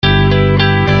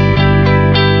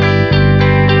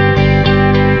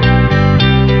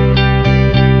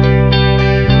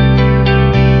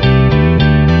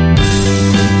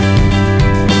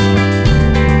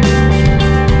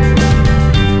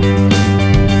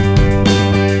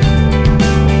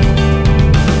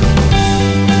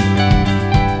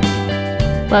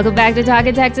Welcome back to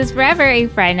Talkin' Texas Forever, a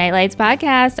Friday Night Lights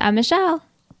podcast. I'm Michelle.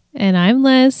 And I'm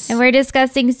Liz. And we're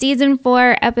discussing Season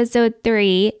 4, Episode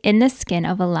 3, In the Skin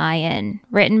of a Lion,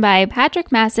 written by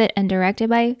Patrick Massett and directed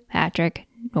by Patrick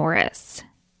Norris.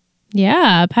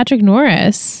 Yeah, Patrick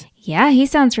Norris. Yeah, he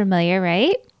sounds familiar,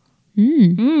 right?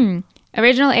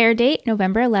 Original air date,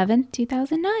 November 11th,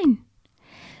 2009.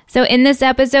 So in this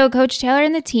episode, Coach Taylor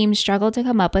and the team struggle to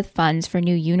come up with funds for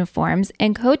new uniforms,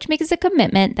 and Coach makes a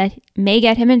commitment that may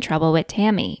get him in trouble with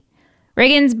Tammy.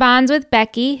 Riggins bonds with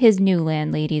Becky, his new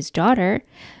landlady's daughter.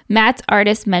 Matt's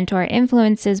artist mentor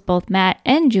influences both Matt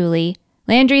and Julie.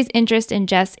 Landry's interest in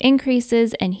Jess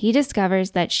increases, and he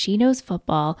discovers that she knows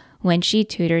football when she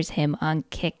tutors him on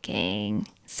kicking.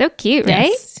 So cute, right?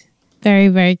 Yes. Very,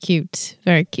 very cute.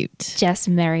 Very cute. Jess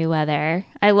Merriweather.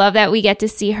 I love that we get to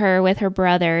see her with her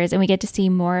brothers, and we get to see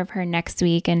more of her next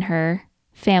week in her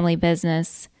family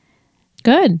business.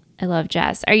 Good. I love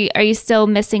Jess. Are you still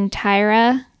missing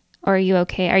Tyra, or are you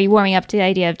okay? Are you warming up to the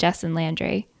idea of Jess and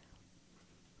Landry?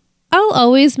 I'll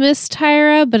always miss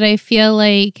Tyra, but I feel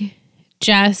like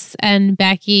Jess and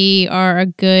Becky are a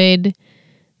good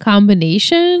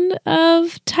combination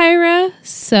of Tyra.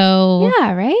 So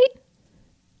Yeah, right?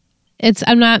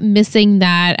 I'm not missing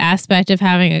that aspect of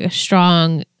having a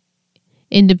strong,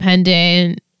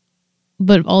 independent,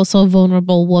 but also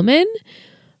vulnerable woman.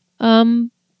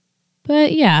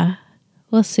 But yeah,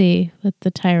 we'll see with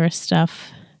the Tyra stuff,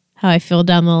 how I feel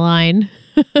down the line.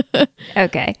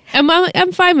 Okay.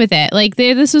 I'm fine with it. Like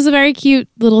this was a very cute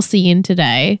little scene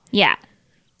today. Yeah.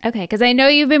 Okay, because I know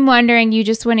you've been wondering, you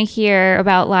just want to hear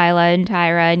about Lila and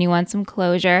Tyra, and you want some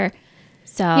closure.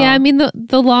 So Yeah, I mean,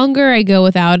 the longer I go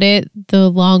without it, the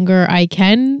longer I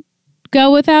can go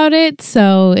without it.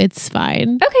 So it's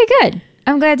fine. Okay, good.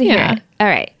 I'm glad to hear Yeah. it. All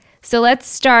right. So let's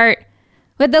start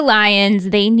with the Lions.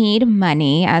 They need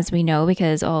money, as we know,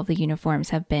 because all of the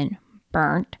uniforms have been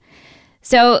burnt.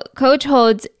 So Coach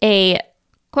holds a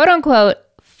quote-unquote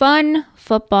fun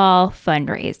football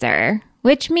fundraiser,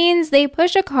 which means they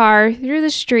push a car through the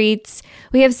streets.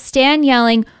 We have Stan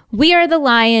yelling, "We are the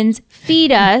Lions,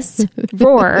 feed us,"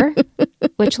 roar,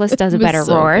 which Liz does a better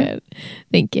So roar. good.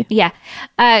 Thank you. Yeah.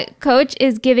 Coach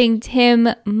is giving Tim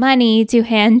money to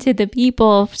hand to the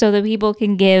people so the people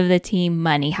can give the team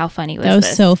money. How funny was That was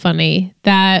this? so funny.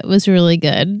 That was really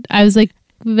good. I was like,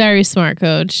 very smart,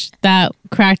 Coach. That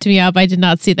cracked me up. I did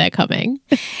not see that coming.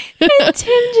 And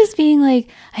Tim just being like,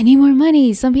 "I need more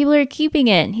money. Some people are keeping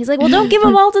it." And he's like, "Well, don't give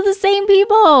them all to the same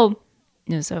people."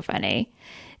 It was so funny.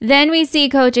 Then we see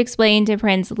Coach explain to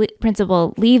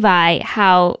Principal Levi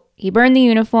how he burned the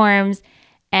uniforms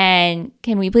and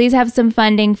can we please have some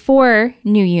funding for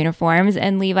new uniforms?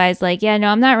 And Levi's like, "Yeah, no,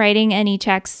 I'm not writing any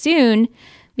checks soon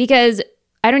because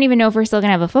I don't even know if we're still going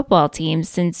to have a football team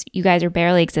since you guys are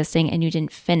barely existing and you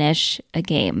didn't finish a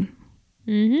game."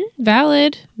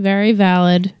 Valid. Very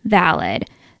valid. Valid.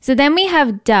 So then we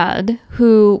have Doug,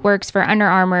 who works for Under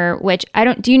Armour, which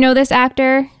do you know this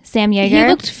actor, Sam Yeager? He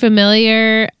looked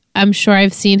familiar. I'm sure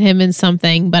I've seen him in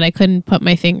something, but I couldn't put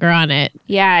my finger on it.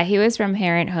 Yeah, he was from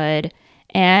Parenthood.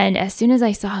 And as soon as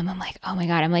I saw him, I'm like, oh my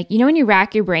God. I'm like, you know when you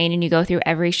rack your brain and you go through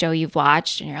every show you've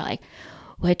watched and you're like,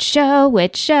 which show?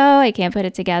 I can't put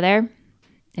it together.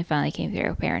 It finally came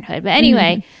through, Parenthood. But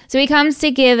anyway, so he comes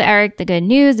to give Eric the good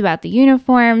news about the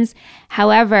uniforms.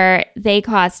 However, they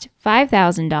cost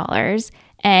 $5,000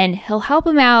 and he'll help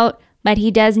him out, but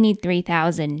he does need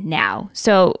 $3,000 now.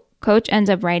 So Coach ends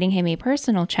up writing him a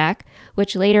personal check,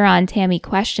 which later on Tammy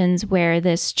questions where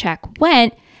this check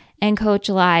went, and Coach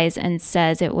lies and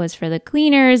says it was for the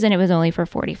cleaners and it was only for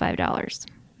 $45.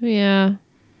 Yeah.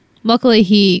 Luckily,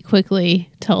 he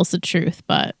quickly tells the truth,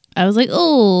 but I was like,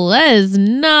 oh, that is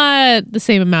not the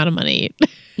same amount of money.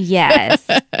 Yes.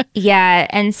 Yeah.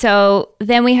 And so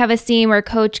then we have a scene where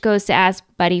Coach goes to ask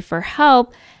Buddy for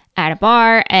help at a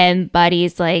bar, and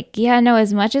Buddy's like, "Yeah, no,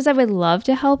 as much as I would love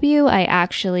to help you, I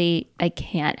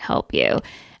can't help you.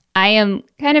 I am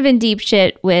kind of in deep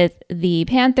shit with the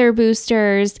Panther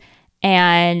boosters,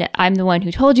 and I'm the one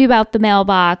who told you about the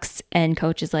mailbox." And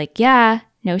Coach is like, "Yeah,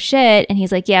 no shit." And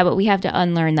he's like, "Yeah, but we have to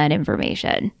unlearn that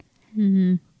information.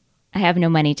 I have no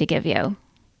money to give you."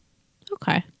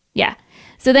 Okay. Yeah.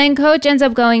 So then Coach ends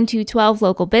up going to 12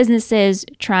 local businesses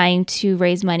trying to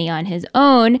raise money on his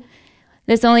own.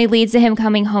 This only leads to him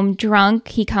coming home drunk.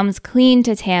 He comes clean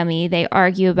to Tammy. They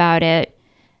argue about it.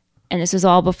 And this was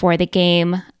all before the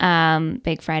game,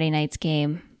 big Friday night's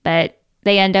game. But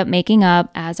they end up making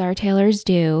up, as our Taylors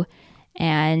do.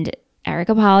 And Eric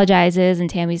apologizes, and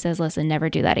Tammy says, "Listen, never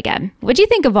do that again." What do you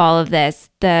think of all of this?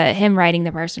 Him writing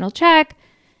the personal check,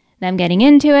 them getting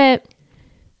into it?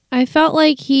 I felt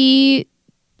like he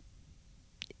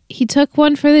he took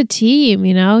one for the team,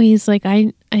 you know? He's like,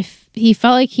 he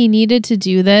felt like he needed to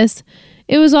do this.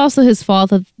 It was also his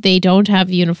fault that they don't have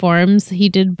uniforms. He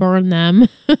did burn them.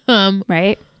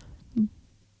 Right.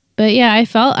 But yeah, I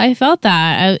felt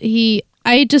that.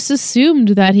 I just assumed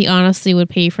that he honestly would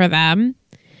pay for them,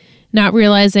 not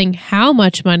realizing how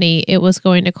much money it was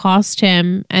going to cost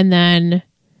him, and then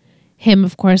him,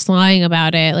 of course, lying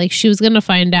about it. Like, she was going to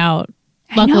find out.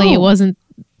 Luckily, it wasn't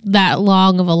that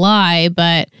long of a lie,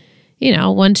 but, you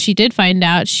know, once she did find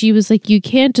out, she was like, you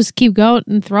can't just keep going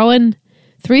and throwing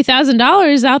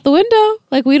 $3,000 out the window.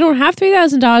 Like, we don't have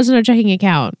 $3,000 in our checking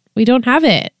account. We don't have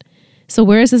it. So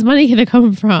where is this money going to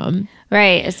come from?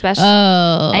 Right, especially.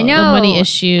 I know the money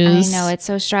issues. I know, it's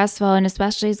so stressful, and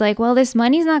especially he's like, well, this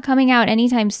money's not coming out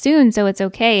anytime soon, so it's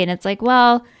okay. And it's like,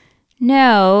 well,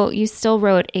 no, you still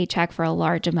wrote a check for a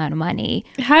large amount of money.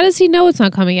 How does he know it's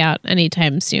not coming out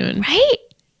anytime soon? Right.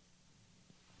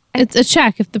 It's a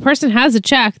check. If the person has a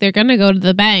check, they're going to go to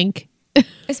the bank.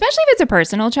 Especially if it's a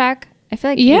personal check. I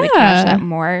feel like you would cash that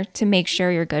more to make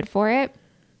sure you're good for it.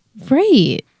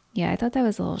 Right. Yeah, I thought that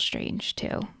was a little strange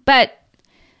too. But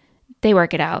they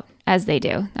work it out, as they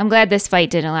do. I'm glad this fight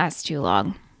didn't last too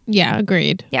long. Yeah,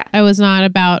 agreed. Yeah. I was not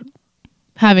about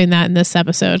having that in this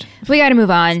episode. We got to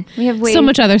move on. We have so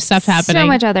much other stuff happening. So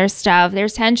much other stuff.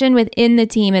 There's tension within the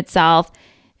team itself.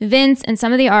 Vince and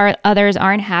some of the others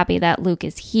aren't happy that Luke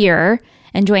is here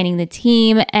and joining the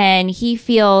team, and he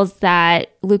feels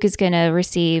that Luke is going to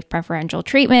receive preferential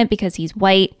treatment because he's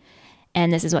white,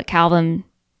 and this is what Calvin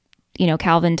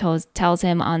tells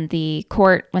him on the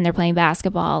court when they're playing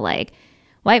basketball, like,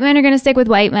 white men are going to stick with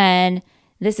white men.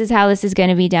 This is how this is going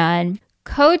to be done.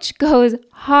 Coach goes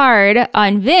hard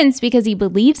on Vince because he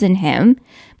believes in him,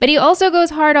 but he also goes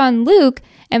hard on Luke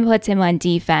and puts him on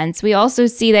defense. We also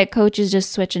see that Coach is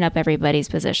just switching up everybody's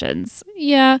positions.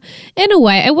 Yeah, in a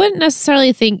way. I wouldn't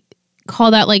necessarily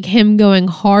call that like him going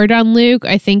hard on Luke.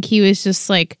 I think he was just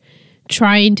like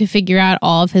trying to figure out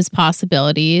all of his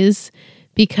possibilities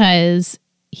because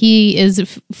he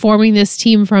is forming this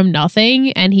team from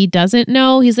nothing and he doesn't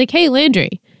know. He's like, hey,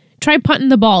 Landry, try punting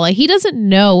the ball. Like, he doesn't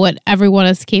know what everyone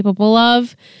is capable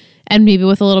of. And maybe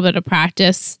with a little bit of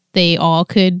practice, they all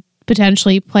could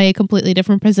potentially play a completely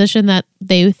different position that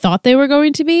they thought they were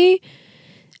going to be.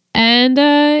 And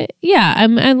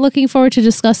I'm looking forward to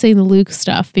discussing the Luke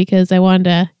stuff because I wanted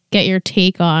to get your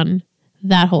take on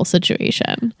that whole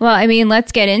situation. Well, I mean,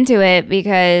 let's get into it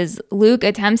because Luke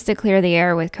attempts to clear the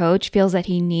air with Coach, feels that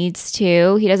he needs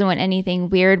to. He doesn't want anything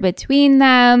weird between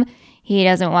them. He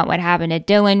doesn't want what happened to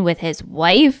Dylan with his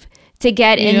wife to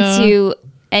get into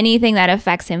anything that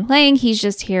affects him playing. He's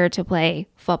just here to play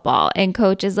football. And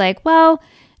Coach is like, well,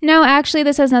 no, actually,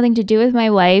 this has nothing to do with my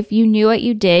wife. You knew what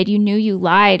you did. You knew you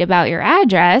lied about your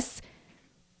address.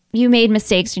 You made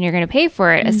mistakes and you're going to pay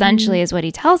for it, essentially, is what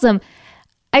he tells him.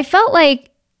 I felt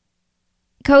like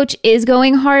Coach is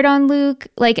going hard on Luke.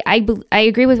 Like, I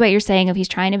agree with what you're saying of he's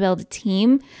trying to build a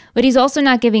team, but he's also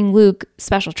not giving Luke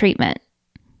special treatment.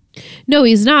 No,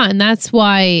 he's not. And that's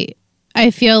why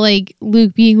I feel like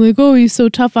Luke being like, oh, he's so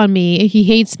tough on me. He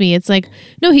hates me. It's like,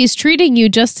 no, he's treating you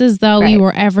just as though you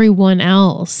were everyone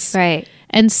else. Right.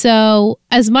 And so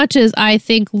as much as I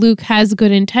think Luke has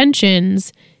good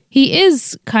intentions, he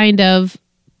is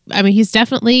he's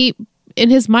definitely in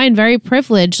his mind very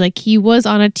privileged. Like, he was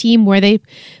on a team where they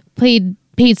paid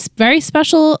very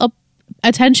special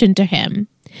attention to him.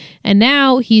 And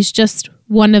now he's just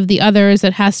one of the others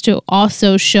that has to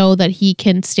also show that he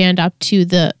can stand up to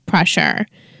the pressure.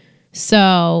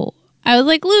 So I was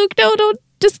like, Luke, no, don't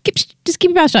just keep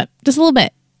your mouth shut. Just a little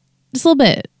bit.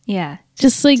 Yeah.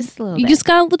 Just a little bit. Just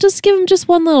gotta just give him just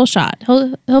one little shot.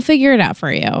 He'll figure it out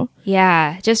for you.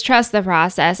 Yeah. Just trust the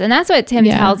process. And that's what Tim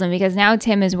tells him, because now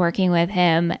Tim is working with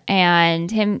him and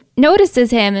Tim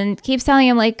notices him and keeps telling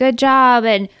him like, good job.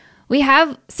 And we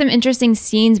have some interesting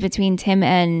scenes between Tim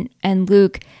and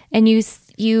Luke, and you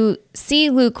see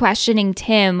Luke questioning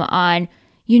Tim on,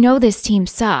 this team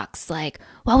sucks. Like,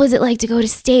 what was it like to go to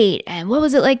state? And what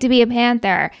was it like to be a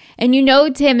Panther? And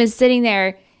Tim is sitting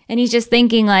there and he's just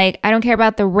thinking like, I don't care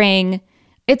about the ring.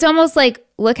 It's almost like,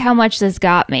 look how much this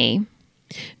got me.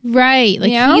 Right.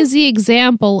 Like, he is the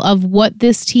example of what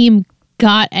this team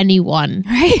got anyone.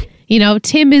 Right.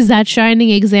 Tim is that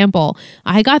shining example.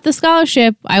 I got the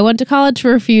scholarship. I went to college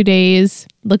for a few days.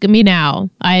 Look at me now.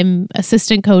 I'm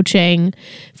assistant coaching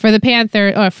for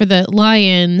the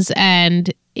Lions,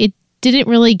 and it didn't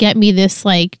really get me this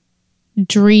like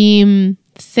dream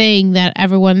thing that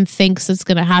everyone thinks is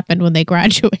going to happen when they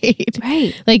graduate.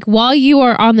 Right. Like, while you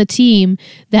are on the team,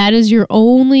 that is your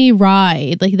only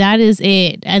ride. Like, that is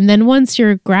it. And then once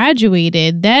you're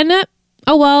graduated, then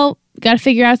got to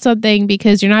figure out something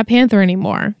because you're not Panther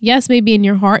anymore. Yes, maybe in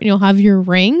your heart and you'll have your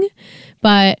ring,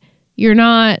 but you're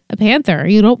not a Panther.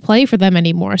 You don't play for them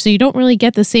anymore. So you don't really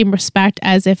get the same respect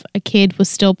as if a kid was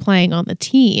still playing on the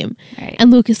team. Right. And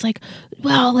Luke is like,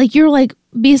 well, like you're like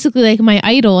basically like my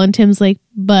idol. And Tim's like,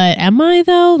 but am I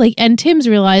though? Like, and Tim's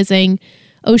realizing,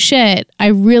 oh shit, I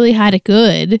really had it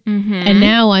good. And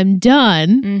now I'm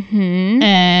done.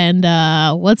 And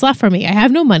what's left for me? I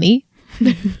have no money.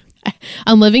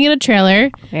 I'm living in a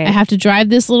trailer. Right. I have to drive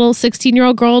this little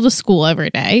 16-year-old girl to school every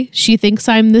day. She thinks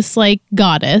I'm this like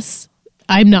goddess.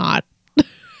 I'm not.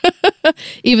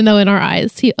 Even though in our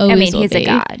eyes, he always will he's be. a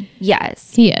god.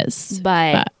 Yes. He is.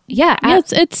 But yeah,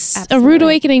 it's a absolutely. rude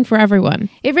awakening for everyone.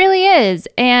 It really is.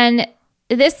 And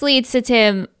this leads to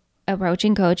Tim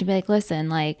approaching Coach and be like, listen,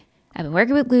 like, I've been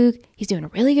working with Luke. He's doing a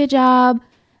really good job.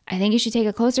 I think you should take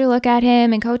a closer look at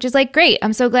him. And Coach is like, great.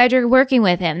 I'm so glad you're working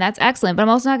with him. That's excellent. But I'm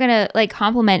also not going to like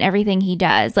compliment everything he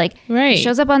does. Like, Right. he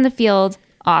shows up on the field.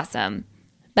 Awesome.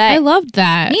 But I loved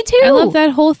that. Me too. I love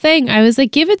that whole thing. I was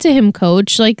like, give it to him,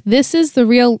 Coach. Like, this is the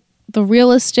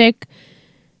realistic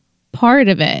part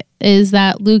of it, is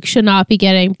that Luke should not be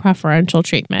getting preferential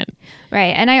treatment.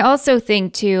 Right. And I also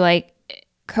think too, like,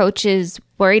 Coach is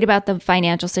worried about the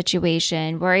financial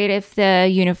situation, worried if the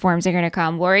uniforms are going to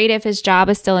come, worried if his job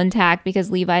is still intact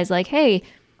because Levi's like, hey,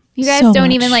 you guys So don't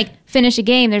much. even like finish a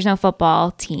game. There's no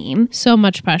football team. So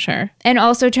much pressure. And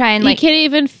also try and He like, can't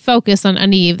even focus on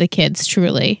any of the kids,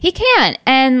 truly. he can't.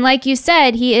 And like you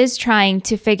said, he is trying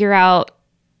to figure out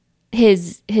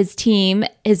his team,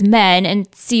 his men, and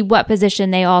see what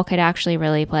position they all could actually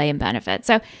really play and benefit.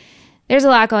 So there's a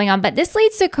lot going on, but this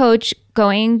leads to Coach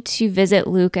going to visit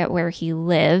Luke at where he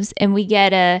lives, and we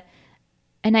get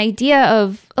an idea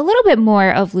of a little bit more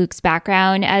of Luke's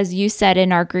background. As you said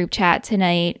in our group chat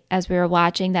tonight as we were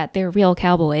watching, that they're real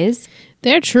cowboys.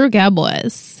 They're true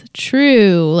cowboys.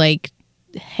 True, like,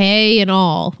 hay and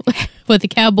all. With the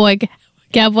cowboy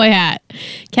hat.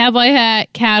 Cowboy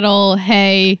hat, cattle,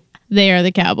 hay. They are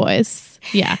the cowboys.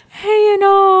 Yeah. Hey, and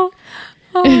all.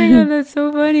 Oh my God, that's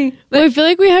so funny. But I feel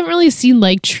like we haven't really seen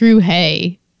like true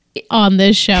hay on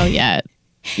this show yet.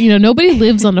 You know, nobody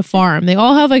lives on a farm. They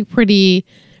all have like pretty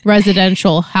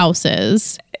residential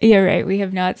houses. You're right. We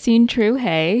have not seen true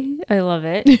hay. I love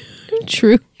it.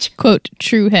 True, quote,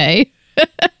 true hay.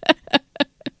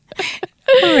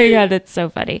 Oh my God, that's so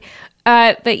funny.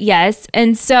 But yes.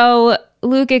 And so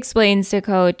Luke explains to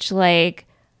Coach, like,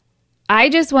 I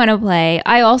just want to play.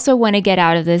 I also want to get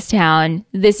out of this town.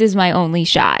 This is my only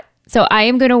shot. So I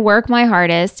am going to work my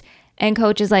hardest. And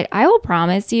Coach is like, I will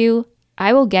promise you,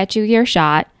 I will get you your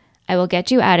shot. I will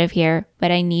get you out of here, but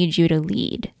I need you to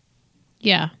lead.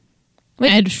 Yeah.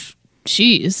 Which- And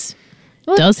jeez,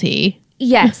 does he?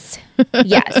 Yes.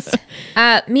 Yes.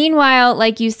 Meanwhile,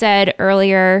 like you said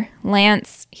earlier,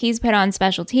 Lance, he's put on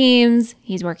special teams.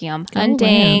 He's working on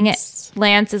punting.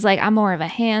 Lance is like, I'm more of a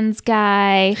hands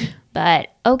guy, but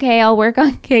okay, I'll work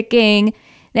on kicking.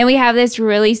 Then we have this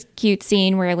really cute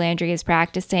scene where Landry is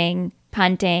practicing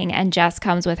punting and Jess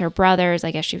comes with her brothers.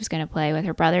 I guess she was going to play with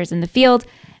her brothers in the field.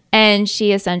 And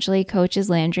she essentially coaches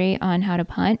Landry on how to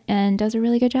punt and does a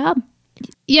really good job.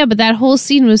 Yeah, but that whole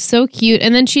scene was so cute.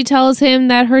 And then she tells him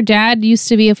that her dad used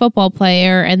to be a football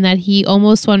player and that he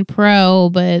almost went pro,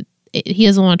 but he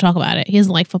doesn't want to talk about it. He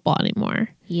doesn't like football anymore.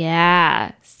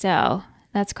 Yeah. So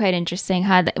that's quite interesting.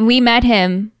 We met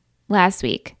him last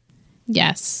week.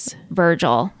 Yes.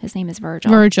 Virgil. His name is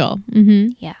Virgil. Virgil.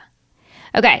 Mm-hmm. Yeah.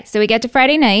 Okay. So we get to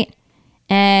Friday night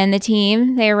and the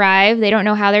team, they arrive. They don't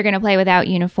know how they're going to play without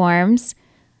uniforms,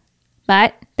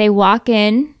 but they walk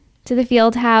in to the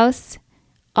field house.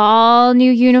 All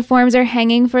new uniforms are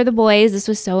hanging for the boys. This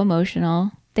was so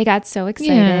emotional. They got so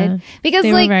excited. Yeah, because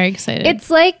they like, were very excited. It's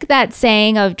like that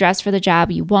saying of dress for the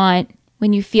job you want.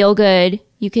 When you feel good,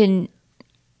 you can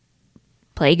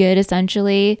play good,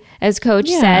 essentially. As Coach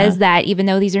says, that even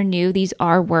though these are new, these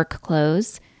are work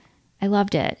clothes. I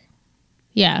loved it.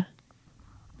 Yeah.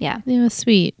 Yeah. It was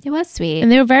sweet. It was sweet.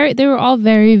 And they were all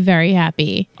very, very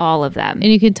happy. All of them.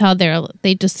 And you could tell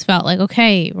they just felt like,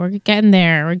 okay, we're getting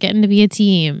there. We're getting to be a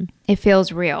team. It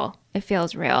feels real. It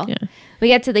feels real. Yeah. We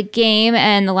get to the game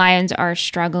and the Lions are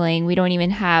struggling. We don't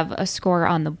even have a score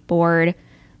on the board.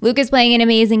 Luke is playing an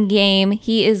amazing game.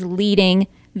 He is leading.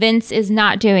 Vince is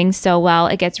not doing so well.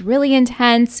 It gets really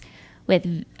intense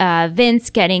with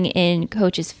Vince getting in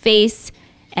Coach's face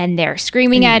and they're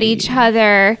screaming at each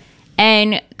other.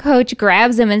 And Coach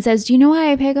grabs him and says, do you know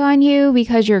why I pick on you?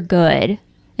 Because you're good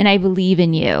and I believe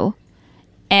in you.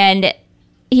 And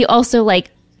he also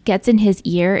like gets in his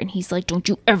ear and he's like, don't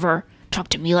you ever talk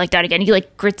to me like that again. He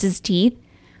like grits his teeth.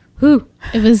 Whew.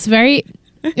 It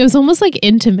was almost like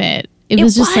intimate. It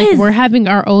was just like, we're having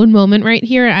our own moment right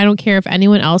here. And I don't care if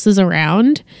anyone else is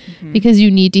around because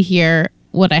you need to hear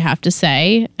what I have to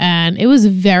say. And it was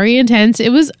very intense.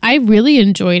 I really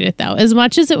enjoyed it though. As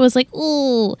much as it was like,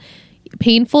 ooh,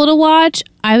 painful to watch,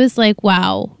 I was like,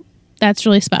 wow, that's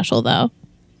really special though.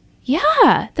 Yeah,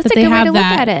 that's a good way to look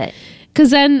at it.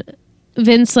 Because then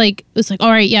Vince was like,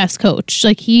 all right, yes, coach.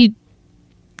 Like he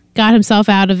got himself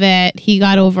out of it. He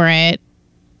got over it.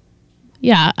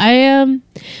 Yeah,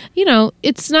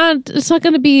 it's not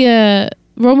going to be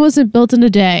Rome wasn't built in a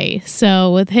day.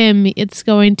 So with him, it's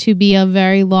going to be a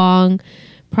very long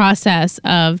process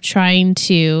of trying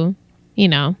to,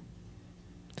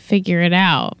 figure it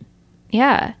out.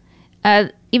 Yeah.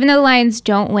 Even though the Lions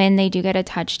don't win, they do get a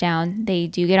touchdown. They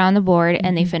do get on the board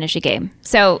and they finish a game.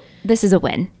 So this is a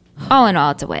win. All in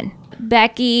all, it's a win.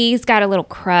 Becky's got a little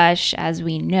crush, as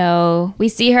we know. We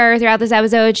see her throughout this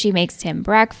episode. She makes Tim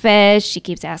breakfast. She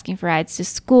keeps asking for rides to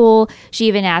school. She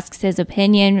even asks his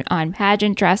opinion on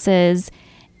pageant dresses.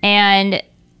 And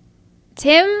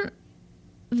Tim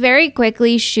very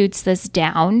quickly shoots this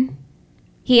down.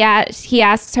 He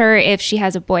asks her if she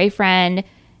has a boyfriend,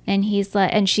 and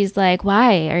she's like,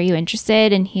 "Why? Are you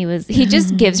interested?" And he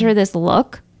just gives her this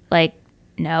look, like,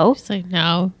 "No." She's like,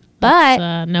 "No."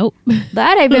 But nope.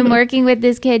 But I've been working with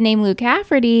this kid named Luke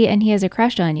Cafferty, and he has a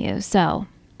crush on you. So,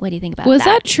 what do you think about that? Was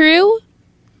that true?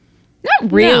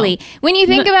 Not really. No. When you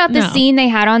think about the scene they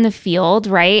had on the field,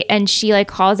 right? And she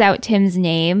calls out Tim's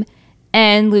name,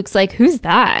 and Luke's like, "Who's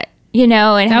that?" And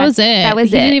that was it. That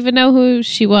was he didn't even know who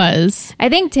she was. I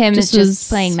think Tim is just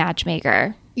playing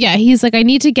matchmaker. Yeah, he's like, I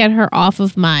need to get her off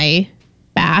of my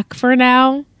back for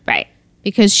now. Right.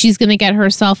 Because she's going to get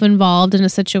herself involved in a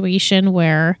situation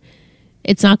where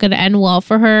it's not going to end well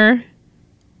for her,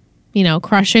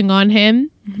 crushing on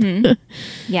him. Mm-hmm.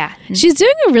 Yeah. She's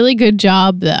doing a really good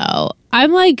job, though.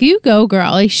 I'm like, you go,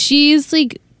 girl. She's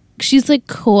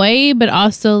coy, but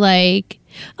also like,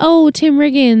 oh, Tim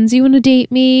Riggins, you want to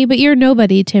date me? But you're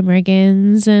nobody, Tim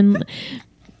Riggins. And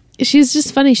she's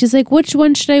just funny. She's like, which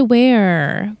one should I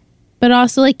wear? But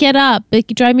also get up,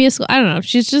 drive me to school. I don't know.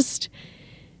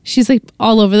 She's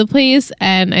all over the place,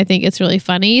 and I think it's really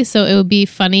funny. So it would be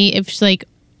funny if she's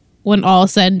when all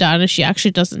is said and done, she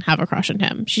actually doesn't have a crush on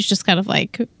him. She's just kind of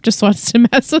just wants to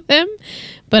mess with him.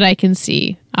 But I can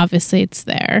see, obviously, it's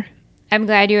there. I'm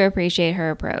glad you appreciate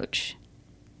her approach.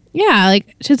 Yeah,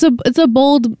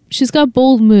 she's got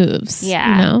bold moves.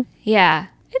 Yeah. Yeah.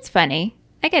 It's funny.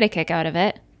 I get a kick out of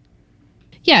it.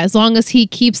 Yeah, as long as he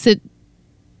keeps it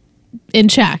in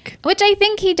check. Which I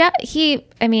think he does.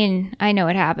 I know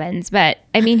what happens, but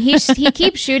he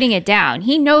keeps shooting it down.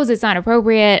 He knows it's not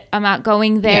appropriate. I'm not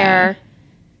going there. Yeah.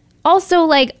 Also,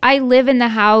 I live in the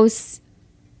house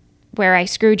where I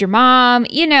screwed your mom.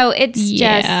 It's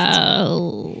just...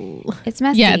 It's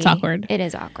messy. Yeah, it's awkward. It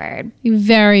is awkward.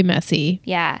 Very messy.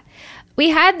 Yeah. We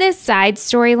had this side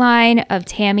storyline of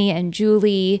Tammy and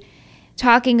Julie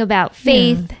talking about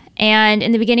faith. Yeah. And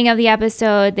in the beginning of the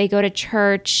episode, they go to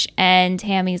church, and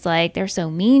Tammy's like, they're so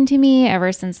mean to me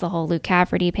ever since the whole Luke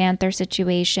Cafferty Panther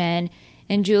situation.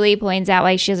 And Julie points out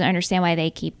why she doesn't understand why they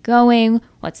keep going.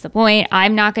 What's the point?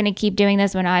 I'm not going to keep doing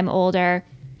this when I'm older.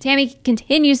 Tammy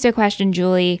continues to question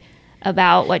Julie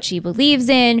about what she believes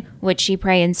in, would she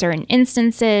pray in certain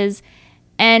instances.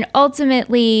 And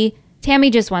ultimately,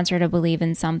 Tammy just wants her to believe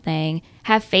in something,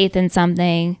 have faith in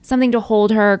something to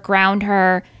hold her, ground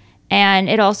her. And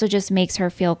it also just makes her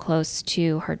feel close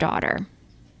to her daughter.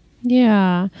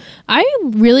 Yeah. I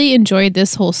really enjoyed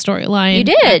this whole storyline. You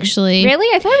did? Actually. Really?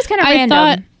 I thought it was kind of random.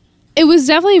 I thought it was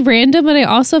definitely random, but I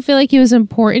also feel like it was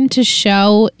important to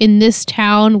show in this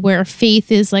town where faith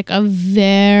is a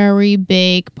very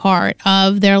big part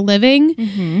of their living.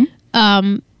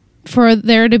 Mm-hmm. For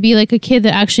there to be a kid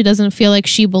that actually doesn't feel like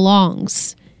she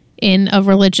belongs in a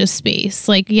religious space.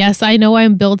 Yes, I know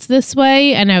I'm built this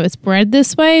way and I was bred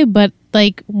this way, but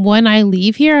when I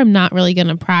leave here, I'm not really going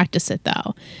to practice it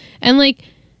though. And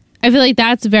I feel like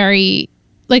that's very,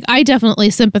 I definitely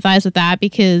sympathize with that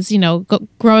because,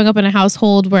 growing up in a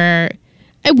household where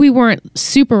we weren't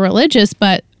super religious,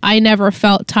 but I never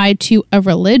felt tied to a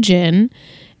religion.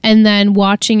 And then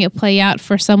watching it play out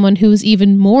for someone who's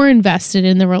even more invested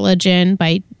in the religion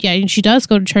she does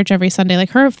go to church every Sunday.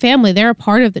 Her family, they're a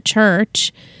part of the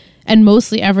church, and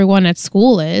mostly everyone at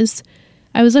school is.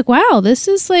 I was like, wow, this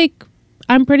is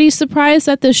I'm pretty surprised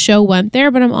that the show went there,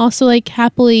 but I'm also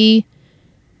happily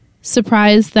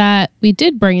surprised that we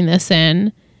did bring this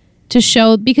in to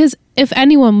show, because if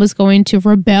anyone was going to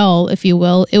rebel, if you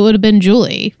will, it would have been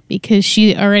Julie, because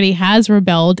she already has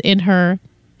rebelled in her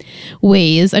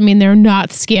ways. They're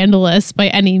not scandalous by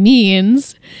any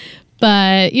means,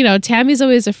 But, Tammy's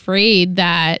always afraid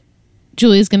that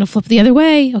Julie's going to flip the other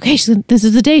way. Okay, this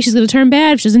is the day she's going to turn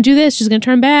bad. If she doesn't do this, she's going to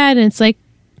turn bad. And it's like,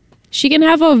 she can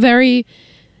have a very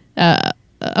a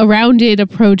rounded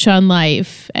approach on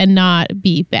life and not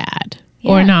be bad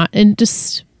or not, and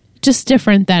just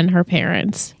different than her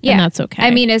parents. Yeah. And that's okay. I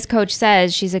mean, as Coach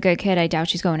says, she's a good kid. I doubt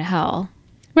she's going to hell.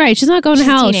 Right. She's not going to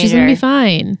hell. She's going to be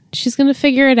fine. She's going to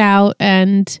figure it out.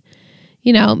 And,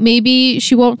 maybe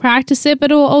she won't practice it,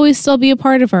 but it will always still be a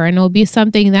part of her. And it will be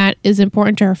something that is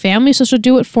important to her family. So she'll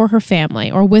do it for her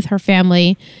family or with her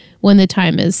family when the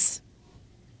time is,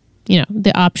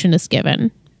 the option is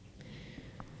given.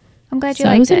 I'm glad you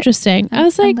liked it. That was interesting. I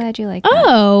was like, I'm glad you liked it.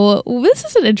 Oh, this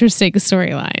is an interesting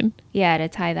storyline. Yeah, to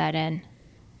tie that in.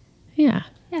 Yeah.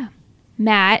 Yeah.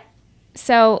 Matt.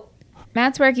 So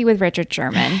Matt's working with Richard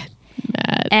Sherman.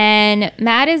 Matt. And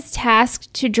Matt is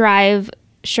tasked to drive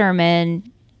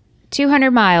Sherman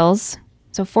 200 miles,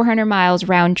 so 400 miles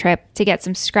round trip to get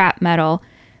some scrap metal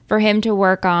for him to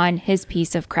work on his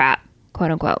piece of crap, quote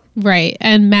unquote. Right.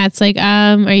 And Matt's like,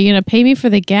 are you going to pay me for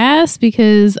the gas?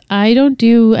 Because I don't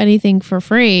do anything for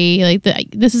free.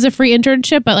 Like, this is a free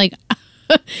internship, but like,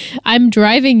 I'm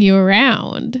driving you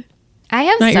around. I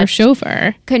have not your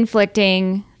chauffeur.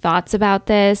 Conflicting thoughts about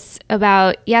this.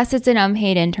 About, yes, it's an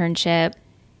unpaid internship.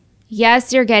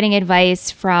 Yes, you're getting advice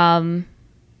from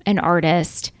an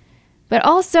artist, but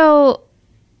also,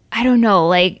 I don't know,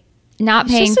 like not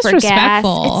paying for gas.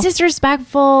 It's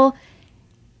disrespectful.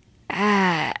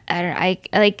 I don't know. I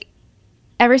like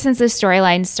ever since the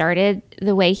storyline started,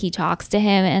 the way he talks to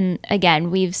him, and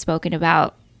again, we've spoken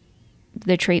about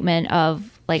the treatment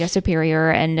of like a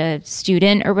superior and a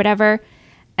student or whatever.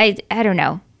 I don't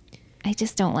know. I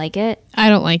just don't like it. I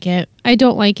don't like it. I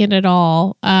don't like it at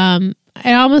all.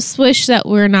 I almost wish that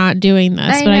we're not doing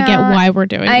this, but I get why we're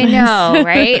doing this. I know,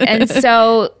 right? And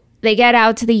so they get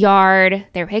out to the yard.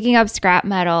 They're picking up scrap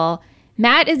metal.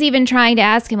 Matt is even trying to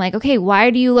ask him, like, okay,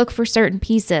 why do you look for certain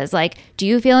pieces? Like, do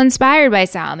you feel inspired by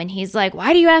some? And he's like,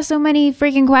 why do you ask so many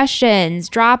freaking questions?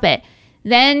 Drop it.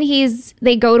 Then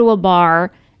they go to a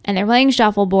bar and they're playing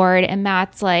shuffleboard. And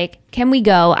Matt's like, can we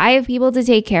go? I have people to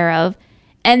take care of.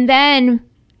 And then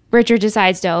Richard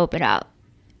decides to open up.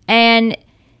 And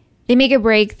they make a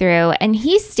breakthrough, and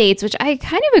he states, which I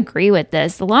kind of agree with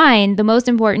this line, the most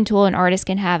important tool an artist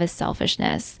can have is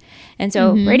selfishness. And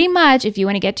so pretty much if you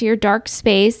want to get to your dark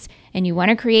space and you want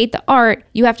to create the art,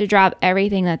 you have to drop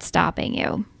everything that's stopping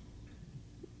you.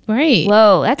 Right.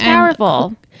 Whoa, that's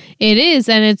powerful. It is,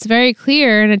 and it's very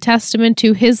clear and a testament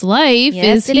to his life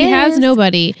has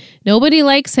nobody. Nobody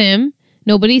likes him.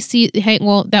 Nobody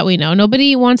that we know.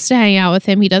 Nobody wants to hang out with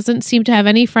him. He doesn't seem to have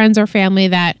any friends or family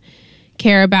that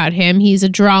care about him. He's a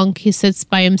drunk. He sits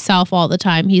by himself all the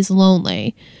time. He's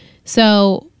lonely.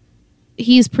 So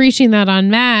he's preaching that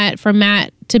on Matt, for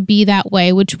Matt to be that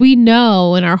way, which we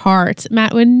know in our hearts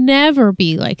Matt would never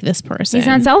be like this person. He's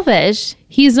not selfish.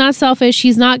 He's not selfish.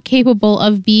 He's not capable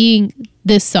of being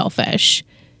this selfish.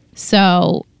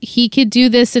 So he could do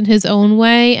this in his own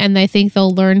way, and I think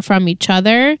they'll learn from each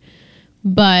other.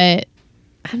 But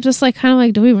I'm just like, kind of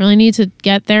like, do we really need to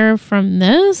get there from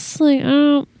this? Like,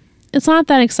 it's not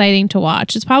that exciting to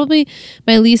watch. It's probably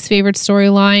my least favorite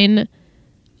storyline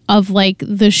of like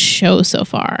the show so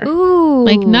far. Ooh.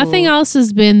 Like nothing else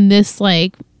has been this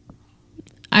like,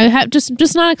 I have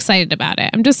just not excited about it.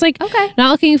 I'm just like,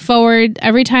 not looking forward.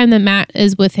 Every time that Matt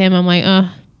is with him, I'm like,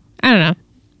 I don't know.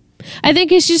 I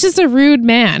think he's just a rude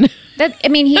man. He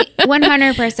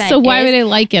 100%. So why would I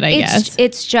like it, I guess?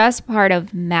 It's just part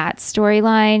of Matt's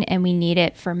storyline, and we need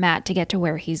it for Matt to get to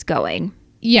where he's going.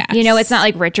 Yes. It's not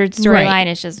like Richard's storyline. Right.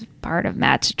 It's just part of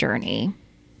Matt's journey.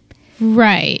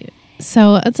 Right.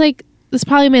 So it's like, it's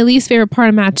probably my least favorite part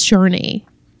of Matt's journey.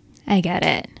 I get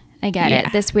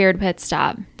it. This weird pit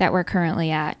stop that we're currently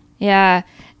at. Yeah.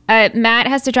 Matt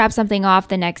has to drop something off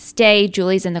the next day.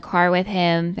 Julie's in the car with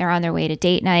him. They're on their way to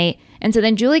date night. And so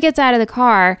then Julie gets out of the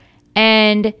car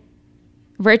and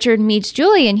Richard meets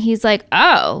Julie and he's like,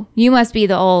 oh, you must be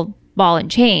the old ball and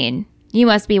chain. You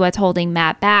must be what's holding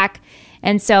Matt back.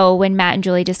 And so when Matt and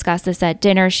Julie discuss this at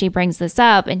dinner, she brings this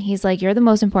up and he's like, you're the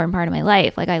most important part of my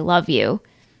life. Like, I love you.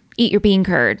 Eat your bean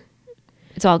curd.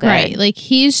 It's all good. Right. Like,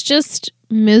 he's just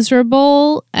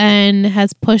miserable and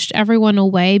has pushed everyone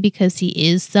away because he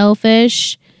is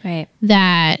selfish. Right.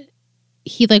 That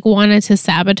he like wanted to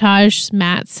sabotage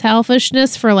Matt's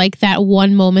selfishness for like that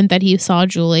one moment that he saw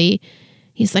Julie.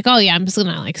 He's like, oh yeah, I'm just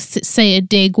gonna like say a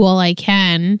dig while I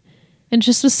can. And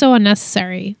just was so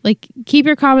unnecessary. Like, keep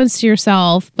your comments to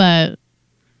yourself, but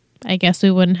I guess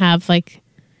we wouldn't have like,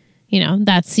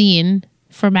 that scene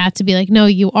for Matt to be like, no,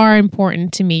 you are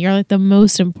important to me. You're like the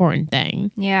most important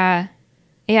thing. Yeah.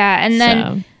 Yeah. And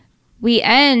then we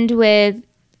end with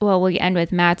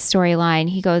Matt's storyline.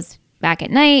 He goes back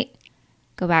at night,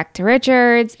 go back to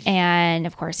Richards, and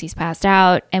of course he's passed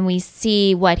out. And we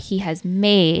see what he has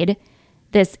made.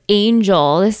 This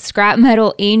angel, this scrap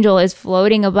metal angel is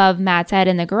floating above Matt's head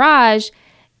in the garage.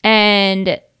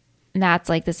 And Matt's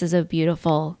like, this is a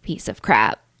beautiful piece of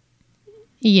crap.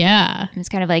 Yeah. It's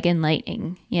kind of like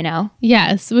enlightening, you know?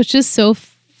 Yes, which is so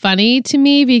funny to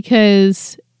me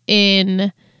because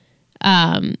in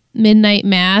Midnight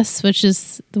Mass, which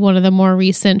is one of the more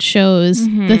recent shows,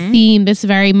 the theme is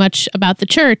very much about the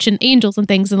church and angels and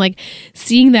things. And like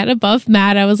seeing that above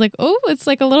Matt, I was like, oh, it's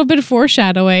like a little bit of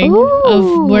foreshadowing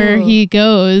of where he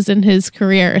goes in his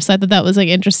career. So I thought that was like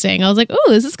interesting. I was like, oh,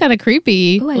 this is kind of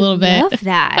creepy a little bit. I love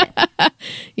that.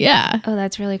 Yeah. Oh,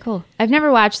 that's really cool. I've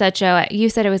never watched that show. You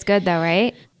said it was good though,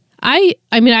 right? I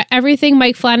mean, everything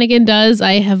Mike Flanagan does,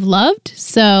 I have loved.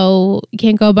 So you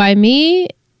can't go by me.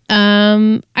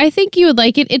 I think you would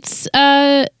like it. It's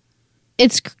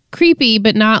creepy,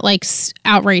 but not like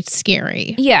outright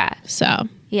scary. Yeah. So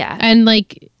yeah, and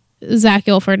like Zach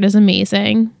Gilford is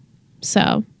amazing.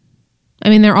 So, I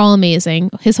mean, they're all amazing.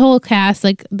 His whole cast,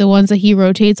 like the ones that he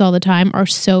rotates all the time, are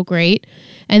so great.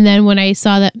 And then when I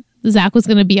saw that Zach was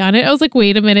going to be on it, I was like,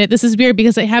 wait a minute, this is weird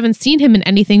because I haven't seen him in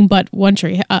anything but One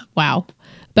Tree. Wow.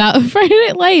 About Friday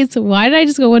Night Lights. Why did I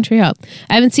just go One Tree Hill?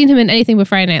 I haven't seen him in anything but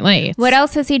Friday Night Lights. What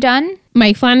else has he done?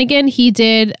 Mike Flanagan, he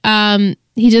did The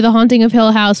Haunting of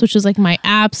Hill House, which was like my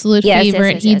absolute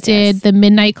favorite. He did The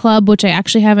Midnight Club, which I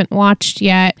actually haven't watched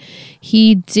yet.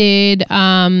 He did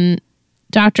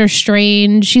Doctor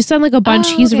Strange. He's done like a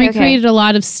bunch. He's recreated a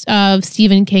lot of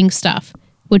Stephen King stuff,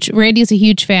 which Randy's a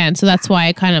huge fan, so that's why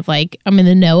I kind of like I'm in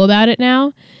the know about it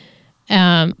now.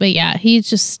 But yeah,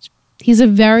 he's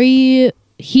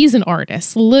an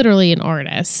artist, literally an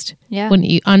artist. Yeah. When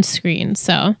you on screen,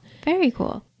 so very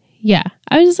cool. Yeah,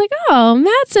 I was just like, oh,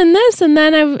 Matt's in this, and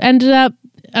then I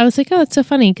was like, oh, it's so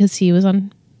funny because he was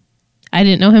on. I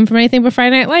didn't know him from anything but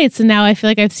Friday Night Lights, and now I feel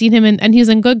like I've seen him and he was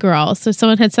in Good Girl. So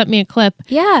someone had sent me a clip,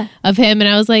 of him, and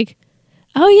I was like,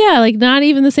 oh yeah, like not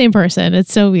even the same person.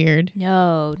 It's so weird.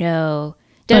 No.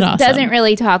 Doesn't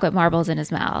really talk with marbles in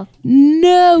his mouth.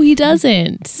 No, he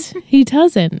doesn't. He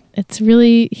doesn't.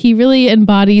 He really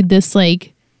embodied this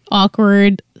like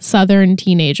awkward Southern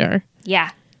teenager.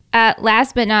 Yeah.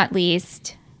 Last but not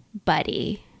least,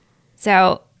 Buddy.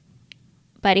 So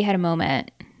Buddy had a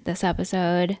moment this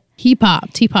episode. He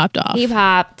popped off.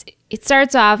 It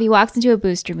starts off, he walks into a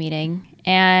booster meeting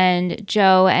and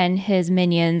Joe and his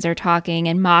minions are talking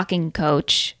and mocking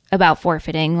Coach about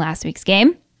forfeiting last week's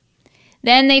game.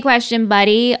 Then they question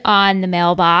Buddy on the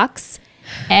mailbox,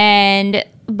 and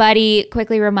Buddy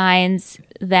quickly reminds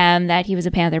them that he was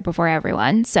a Panther before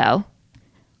everyone. So,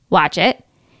 watch it.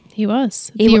 He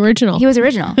was the original. He was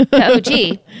original, the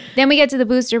OG. Then we get to the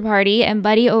booster party, and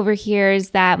Buddy overhears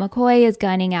that McCoy is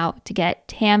gunning out to get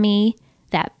Tammy,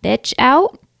 that bitch,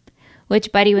 out.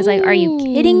 Which Buddy was like, "Are you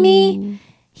kidding me?"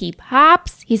 He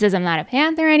pops. He says, "I'm not a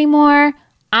Panther anymore.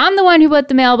 I'm the one who put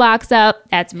the mailbox up.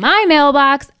 That's my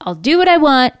mailbox. I'll do what I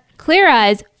want. Clear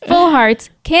eyes, full hearts,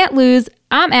 can't lose.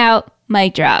 I'm out.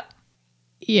 Mic drop."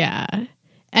 Yeah.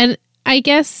 And I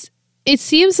guess it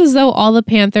seems as though all the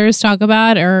Panthers talk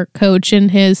about are Coach and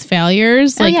his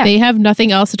failures. They have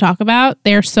nothing else to talk about.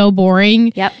 They're so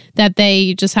boring that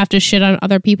they just have to shit on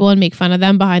other people and make fun of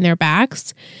them behind their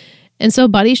backs. And so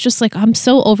Buddy's just like, I'm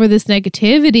so over this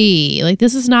negativity. Like,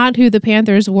 this is not who the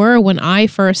Panthers were when I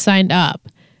first signed up.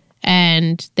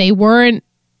 And they weren't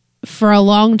for a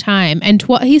long time. And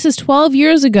he says 12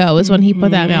 years ago is when he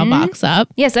put that mailbox up.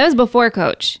 Yes, that was before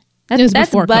Coach. That's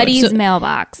before Buddy's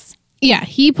mailbox. Yeah,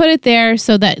 he put it there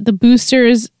so that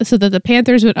the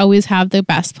Panthers would always have the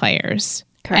best players.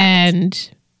 Correct. And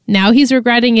now he's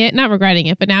regretting it. Not regretting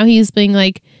it, but now he's being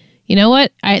like, you know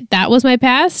what? That was my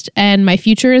past and my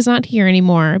future is not here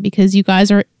anymore because you guys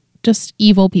are just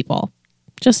evil people.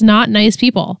 Just not nice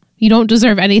people. You don't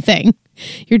deserve anything.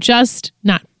 You're just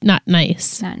not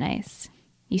nice. Not nice.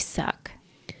 You suck.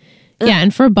 Yeah,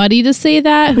 and for Buddy to say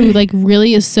that, who like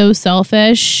really is so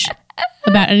selfish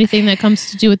about anything that comes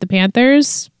to do with the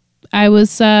Panthers, I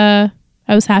was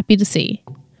happy to see.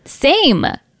 Same.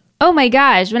 Oh my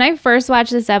gosh. When I first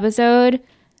watched this episode,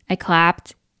 I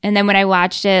clapped. And then when I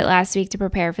watched it last week to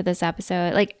prepare for this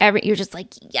episode, you're just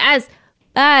like, yes,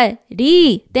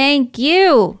 Buddy, thank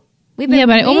you. Yeah,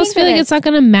 but I almost feel like it's not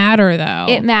going to matter, though.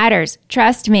 It matters.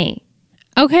 Trust me.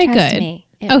 Okay, Trust good. Me.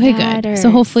 Okay, matters. Good. So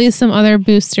hopefully some other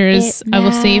boosters, I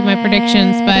will save my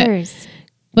predictions. But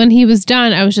when he was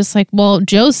done, I was just like, well,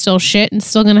 Joe's still shit and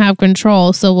still going to have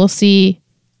control. So we'll see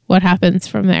what happens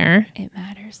from there. It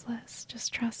matters less.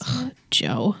 Just trust it.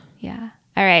 Joe. Yeah.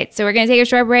 All right. So we're going to take a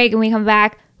short break, and when we come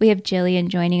back, we have Jillian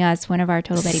joining us, one of our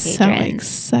Total Betty patrons.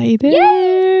 So excited.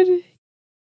 Yay!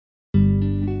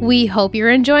 We hope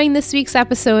you're enjoying this week's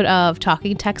episode of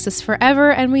Talking Texas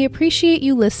Forever, and we appreciate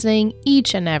you listening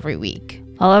each and every week.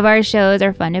 All of our shows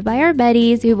are funded by our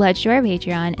Betties who pledge to our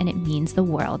Patreon, and it means the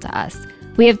world to us.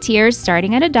 We have tiers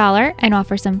starting at $1 and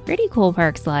offer some pretty cool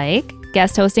perks like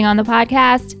guest hosting on the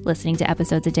podcast, listening to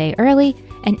episodes a day early,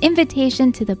 and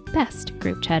invitation to the best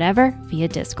group chat ever via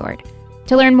Discord.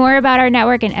 To learn more about our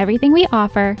network and everything we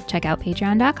offer, check out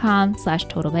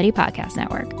patreon.com/Total Betty Podcast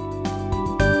Network.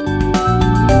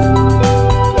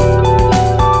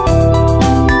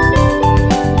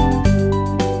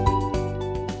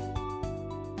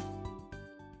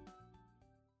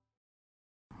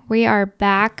 We are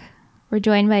back. We're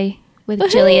joined with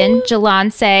Jillian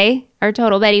Jalance, our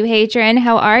Total Betty patron.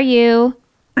 How are you?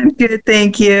 I'm good,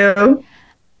 thank you.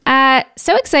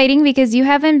 So exciting because you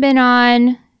haven't been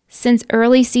on since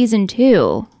early season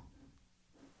 2.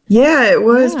 Yeah, it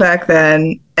was back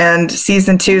then. And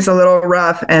season 2 is a little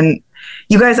rough. And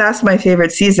you guys asked my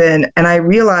favorite season, and I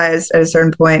realized at a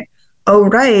certain point, oh,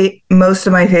 right, most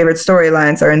of my favorite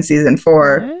storylines are in season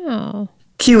 4. Wow.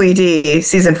 QED,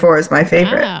 season 4 is my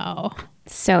favorite. Wow.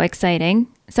 So exciting.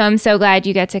 So I'm so glad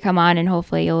you get to come on, and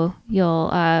hopefully you'll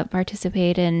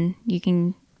participate, and you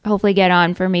can hopefully get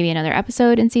on for maybe another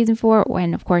episode in season 4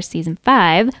 and of course season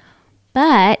 5.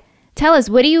 But tell us,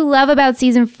 what do you love about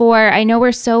season 4? I know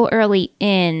we're so early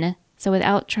in, so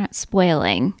without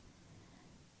spoiling.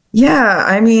 Yeah,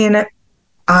 I mean,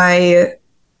 I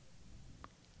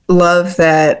love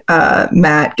that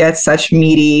Matt gets such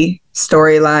meaty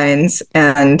storylines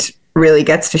and really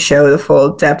gets to show the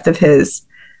full depth of his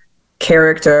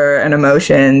character and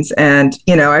emotions. And,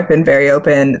 you know, I've been very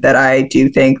open that I do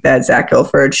think that Zach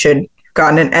Gilford should have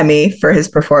gotten an Emmy for his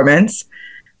performance.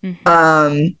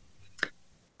 Mm-hmm.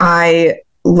 I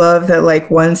love that, like,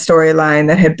 one storyline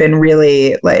that had been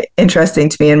really, like, interesting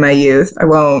to me in my youth, I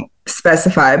won't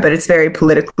specify, but it's very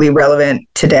politically relevant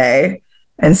today.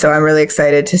 And so I'm really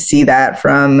excited to see that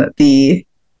from the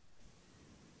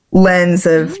lens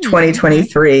of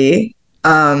 2023.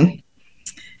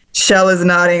 Shell is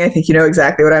nodding. I think you know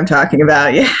exactly what I'm talking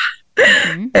about. Yeah.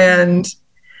 Mm-hmm. And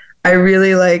I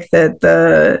really like that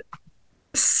the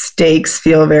stakes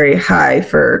feel very high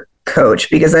for Coach,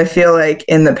 because I feel like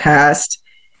in the past,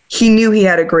 he knew he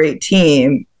had a great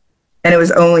team and it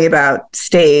was only about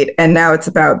state, and now it's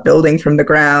about building from the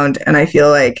ground. And I feel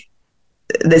like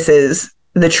this is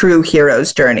the true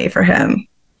hero's journey for him.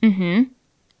 Mm-hmm.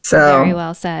 So very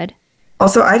well said.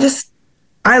 Also,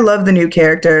 I love the new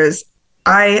characters.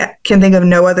 I can think of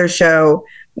no other show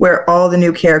where all the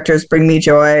new characters bring me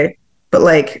joy, but,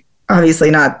 like,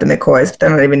 obviously not the McCoys, but they're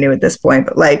not even new at this point,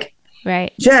 but, like,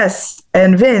 right, Jess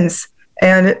and Vince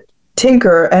and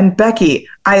Tinker and Becky.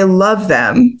 I love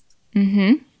them.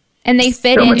 Mm-hmm. And they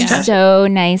fit in so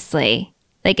nicely.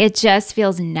 Like, it just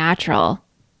feels natural.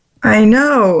 I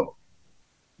know.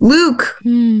 Luke.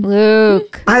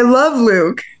 Luke. I love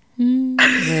Luke.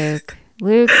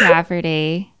 Luke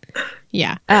Cafferty.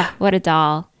 Yeah. What a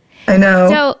doll. I know.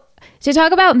 So, to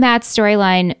talk about Matt's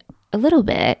storyline a little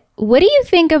bit, what do you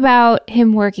think about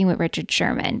him working with Richard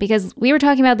Sherman? Because we were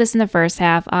talking about this in the first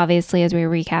half, obviously, as we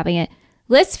were recapping it.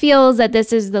 Liz feels that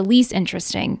this is the least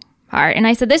interesting part. And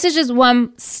I said, this is just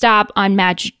one stop on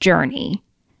Matt's journey.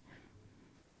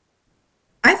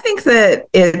 I think that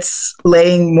it's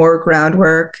laying more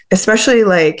groundwork, especially,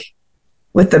 like,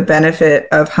 with the benefit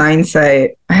of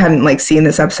hindsight. I hadn't, like, seen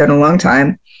this episode in a long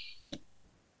time.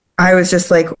 I was just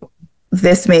like,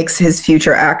 this makes his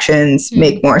future actions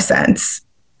make more sense.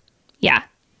 Yeah.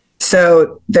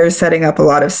 So they're setting up a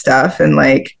lot of stuff. And,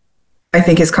 like, I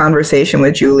think his conversation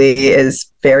with Julie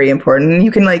is very important. You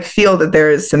can, like, feel that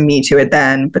there is some meat to it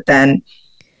then, but then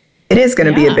it is going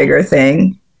to be a bigger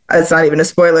thing. It's not even a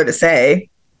spoiler to say.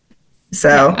 So.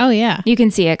 Yeah. Oh, yeah. You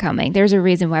can see it coming. There's a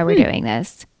reason why we're doing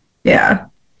this. Yeah.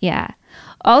 Yeah.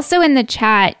 Also in the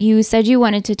chat, you said you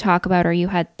wanted to talk about, or you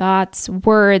had thoughts,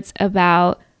 words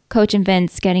about Coach and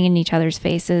Vince getting in each other's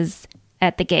faces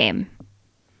at the game.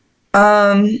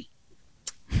 I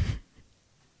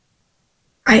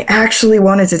actually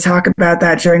wanted to talk about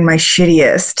that during my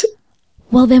shittiest.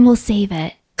 Well, then we'll save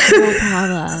it. No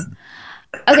problem.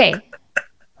 Okay.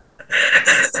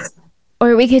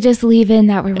 Or we could just leave in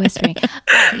that we're whispering.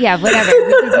 Yeah, whatever.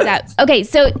 We could do that. Okay,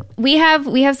 so we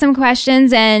have some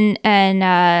questions and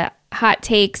hot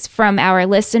takes from our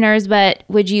listeners, but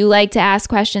would you like to ask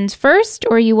questions first,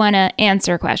 or you want to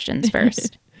answer questions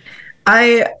first?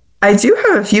 I do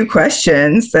have a few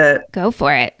questions that Go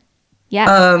for it.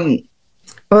 Yeah.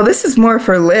 well, this is more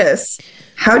for Liz.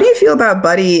 How do you feel about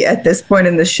Buddy at this point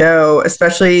in the show,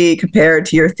 especially compared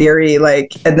to your theory,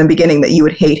 like at the beginning, that you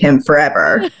would hate him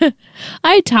forever?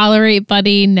 I tolerate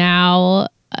Buddy now.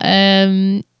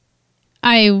 I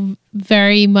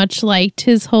very much liked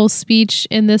his whole speech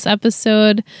in this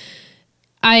episode.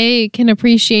 I can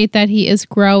appreciate that he is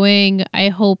growing. I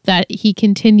hope that he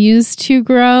continues to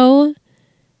grow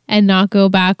and not go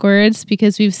backwards,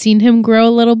 because we've seen him grow a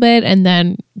little bit and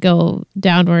then go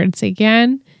downwards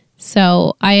again.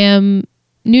 So I am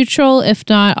neutral, if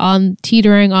not on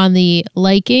teetering on the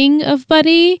liking of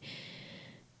Buddy.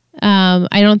 I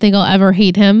don't think I'll ever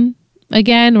hate him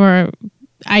again, or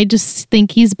I just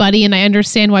think he's Buddy, and I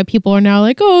understand why people are now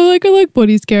like, oh, like I like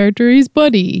Buddy's character. He's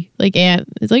Buddy. Like Aunt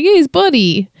is like, yeah, he's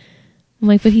Buddy. I'm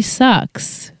like, but he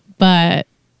sucks. But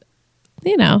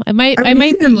you know, I might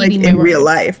hate him like in real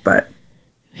life, but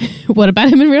what about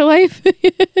him in real life?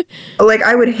 like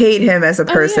I would hate him as a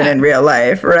person in real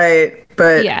life, right?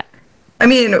 But yeah. I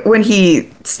mean, when he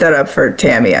stood up for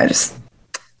Tammy, I just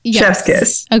chef's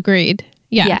kiss. Agreed.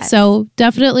 Yeah. Yes. So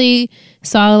definitely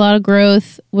saw a lot of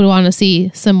growth. Would want to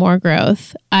see some more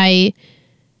growth. I'm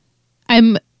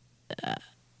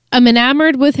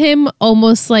enamored with him,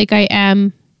 almost like I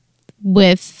am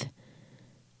with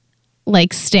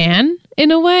like Stan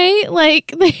in a way.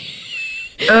 Like like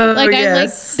yes. I'm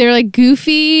like, they're like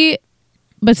goofy,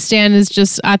 but Stan is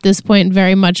just at this point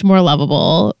very much more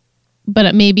lovable.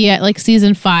 But maybe at like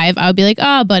season 5, I would be like,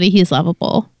 oh, Buddy, he's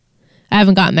lovable. I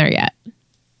haven't gotten there yet.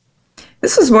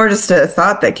 This was more just a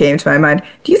thought that came to my mind.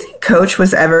 Do you think Coach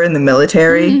was ever in the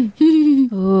military?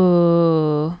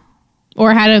 Ooh.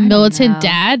 Or had a militant know.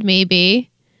 dad, maybe.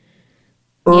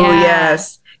 Oh, Yeah.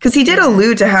 yes. Because he did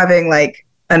allude to having like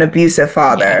an abusive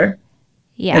father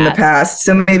Yeah. in the past.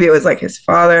 So maybe it was like his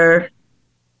father.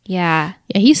 Yeah.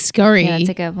 Yeah, he's scary. Yeah, that's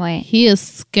a good point. He is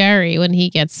scary when he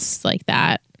gets like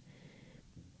that.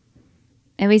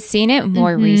 And we've seen it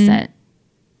more Mm-hmm. recent.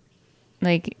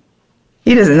 Like,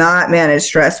 He does not manage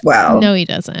stress well. No, he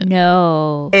doesn't.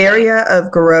 no. Area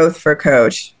of growth for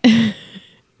Coach.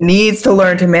 Needs to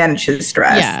learn to manage his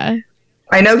stress. Yeah.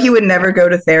 I know he would never go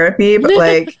to therapy, but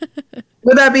like,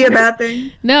 would that be a bad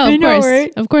thing? No, I of know, course.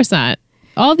 right? Of course not.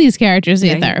 All these characters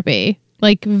need Yeah. therapy.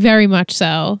 Like, very much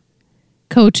so.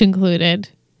 Coach included.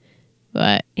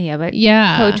 But Yeah, but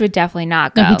yeah. Coach would definitely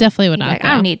not go. No, he definitely would He'd be not like, go.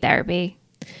 I don't need therapy.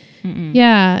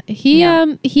 Yeah,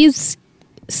 he's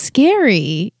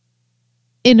scary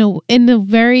in a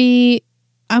very.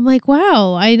 I'm like,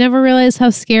 wow, I never realized how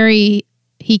scary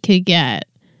he could get.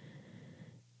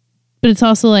 But it's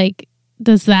also like,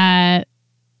 is that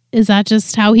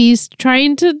just how he's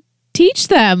trying to teach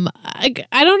them? I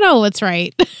don't know what's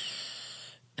right.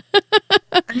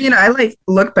 I mean, I like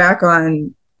look back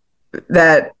on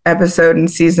that episode in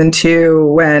season 2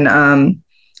 when,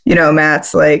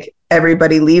 Matt's like,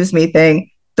 everybody leaves me thing.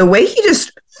 The way he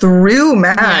just threw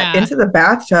Matt into the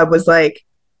bathtub was like,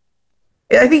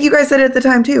 I think you guys said it at the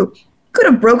time too. Could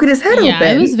have broken his head Yeah,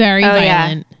 open. it was very Oh, yeah.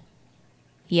 violent.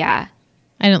 Yeah.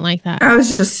 I didn't like that. I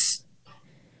was just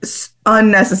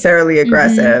unnecessarily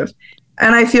aggressive.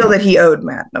 And I feel that he owed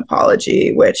Matt an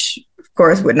apology, which of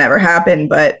course would never happen,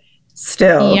 but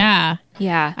still. Yeah.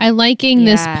 Yeah. I'm liking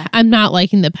this. Yeah. I'm not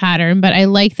liking the pattern, but I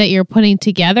like that you're putting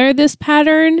together this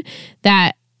pattern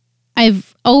that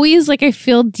I've always, like, I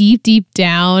feel deep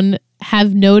down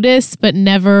have noticed, but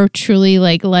never truly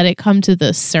like let it come to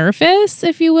the surface,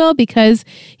 if you will, because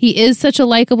he is such a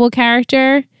likable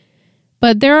character.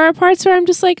 But there are parts where I'm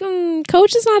just like,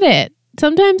 Coach is not it.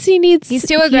 Sometimes he needs. He's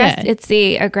too aggressive. It's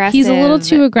the aggressive. He's a little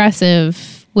too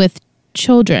aggressive with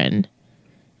children.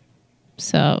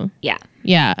 So Yeah.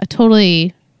 yeah,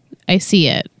 totally. I see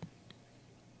it.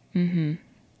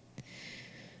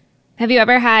 Have you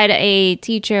ever had a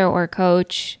teacher or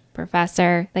coach,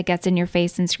 professor that gets in your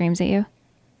face and screams at you?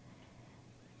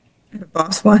 The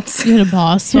boss once. You had a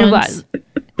boss Who once? was?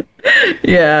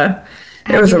 Yeah.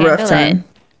 It How'd was a you rough handle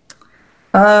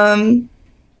time.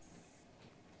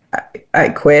 I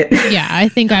quit. Yeah, I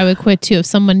think I would quit too if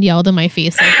someone yelled in my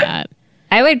face like that.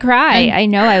 I would cry. I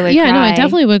know I would Yeah, cry. no, I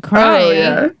definitely would cry. Oh,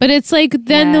 yeah. But it's like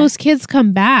then Yeah. those kids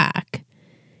come back.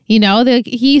 You know,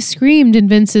 he screamed in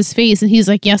Vince's face and he's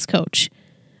like, "Yes, coach."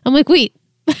 I'm like, "Wait.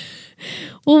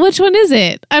 Well, which one is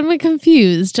it?" I'm like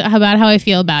confused about how I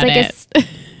feel about It's like it.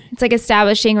 It's like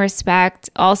establishing respect.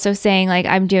 Also saying like,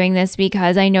 I'm doing this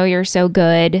because I know you're so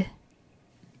good.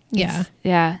 Yeah.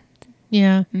 Yeah.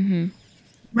 Yeah.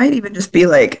 Might even just be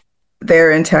like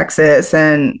they're in Texas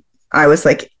and I was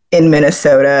like in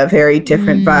Minnesota, very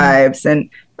different vibes. And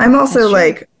I'm also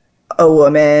like a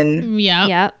woman. Yeah.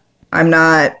 Yep. I'm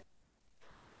not,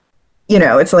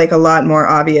 it's like a lot more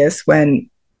obvious when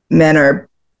men are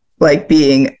like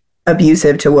being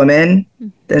abusive to women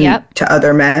than Yep. to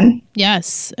other men.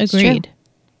 Yes. true. Agreed.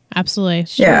 Absolutely.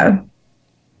 Yeah.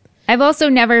 I've also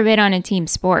never been on a team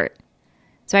sport,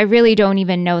 so I really don't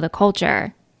even know the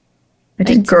culture. I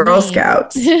did Like, to Girl me-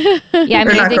 Scouts. Yeah, I Or mean, I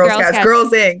not did Girl Scouts,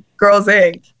 Girls Inc. Girls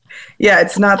Inc. Yeah,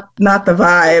 it's not the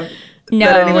vibe No.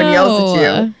 that anyone yells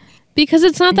at you. Because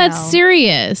it's not that No.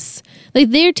 serious. Like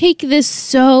they take this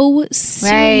so Right.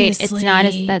 seriously. It's not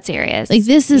that serious. Like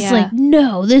this is Yeah. like,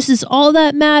 no, this is all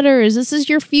that matters. This is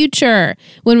your future.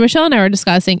 When Rochelle and I were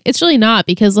discussing, it's really not,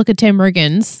 because look at Tim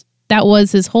Riggins. That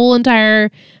was his whole entire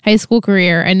high school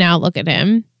career, and now look at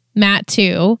him. Matt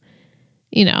too.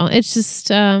 It's just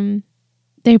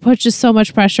they put just so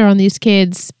much pressure on these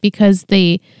kids because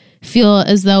they feel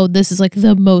as though this is like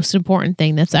the most important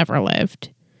thing that's ever lived.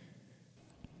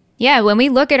 Yeah, when we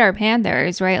look at our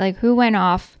Panthers, right? Like, who went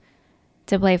off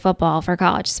to play football for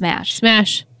college? Smash.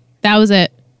 That was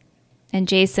it. And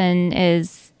Jason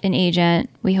is an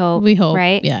agent, we hope. We hope.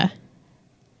 Right? Yeah.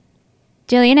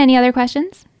 Jillian, any other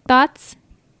questions? Thoughts?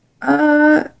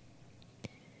 I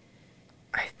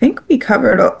think we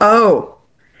covered.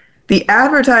 The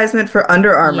advertisement for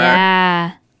Under Armour.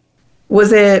 Yeah.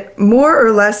 Was it more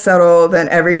or less subtle than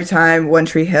every time One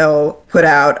Tree Hill put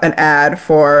out an ad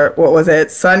for, what was it,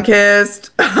 Sunkissed,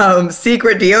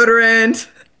 secret deodorant?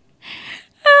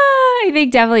 I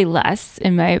think definitely less,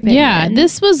 in my opinion. Yeah,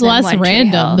 this was than less One Tree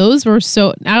random. Hill. Those were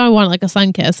so. Now I want like a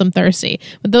sun kiss. I'm thirsty,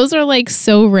 but those are like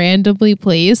so randomly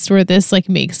placed where this like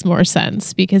makes more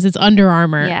sense because it's Under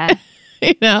Armour. Yeah.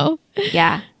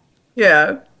 Yeah.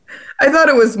 Yeah. I thought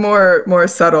it was more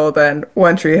subtle than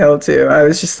One Tree Hill too. I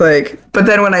was just like, but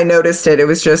then when I noticed it, it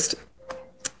was just,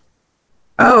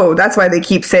 oh, that's why they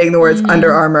keep saying the words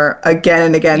Under Armour again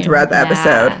and again throughout the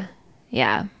episode.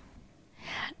 Yeah.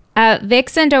 Vic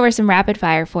sent over some rapid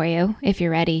fire for you, if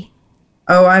you're ready.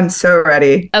 Oh, I'm so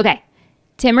ready. Okay.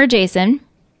 Tim or Jason?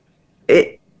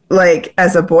 Like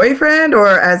as a boyfriend or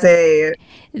as a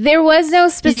There was no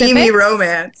specifics. steamy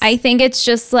romance? I think it's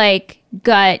just like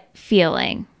gut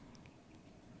feeling.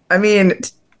 I mean,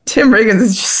 Tim Riggins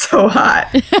is just so hot.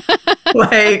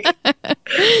 Like,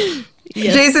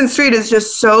 Jason Street is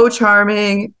just so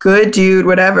charming, good dude,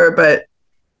 whatever. But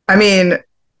I mean,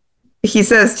 he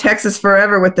says Texas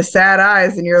forever with the sad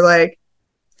eyes, and you're like,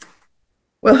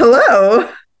 well, hello.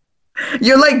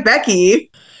 You're like Becky.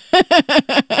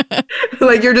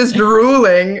 Like, you're just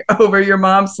drooling over your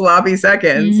mom's sloppy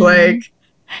seconds. Like,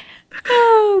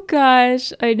 Oh,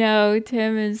 gosh. I know.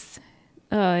 Tim is...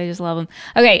 Oh, I just love him.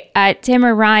 Okay. Tim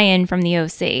or Ryan from the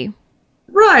OC?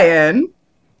 Ryan.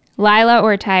 Lila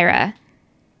or Tyra?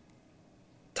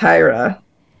 Tyra.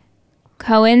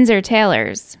 Cohen's or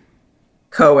Taylor's?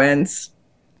 Cohen's.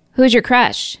 Who's your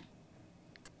crush?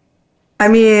 I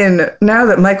mean, now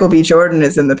that Michael B. Jordan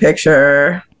is in the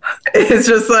picture, it's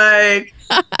just like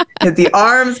the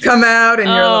arms come out and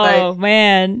you're like,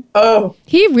 man. oh,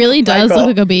 He really does Michael.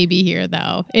 look like a baby here,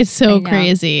 though. It's I so know.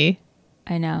 crazy.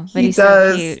 I know. But He he's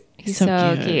does. so cute. He's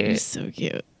so cute. He's so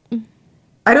cute.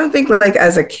 I don't think like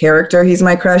as a character he's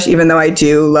my crush, even though I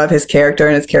do love his character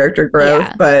and his character growth.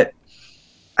 Yeah. But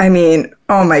I mean,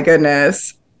 oh my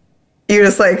goodness. You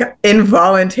just like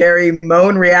involuntary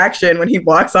moan reaction when he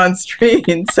walks on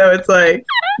screen. So it's like,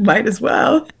 might as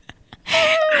well.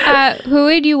 Who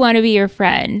would you want to be your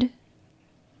friend?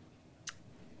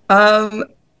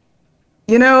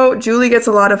 Julie gets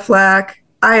a lot of flack.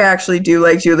 I actually do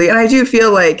like Julie. And I do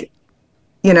feel like,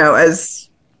 as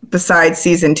besides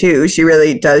season 2, she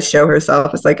really does show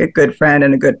herself as like a good friend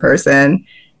and a good person.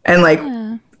 And like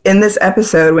in this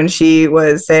episode when she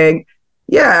was saying,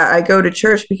 yeah, I go to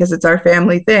church because it's our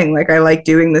family thing. Like I like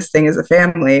doing this thing as a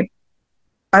family.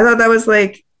 I thought that was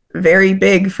like very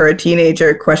big for a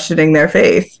teenager questioning their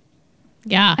faith.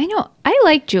 Yeah, I know. I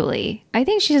like Julie. I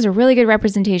think she has a really good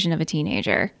representation of a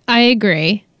teenager. I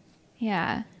agree.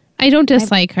 Yeah. I don't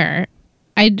dislike her.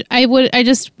 I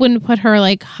just wouldn't put her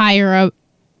like higher up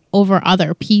over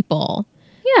other people.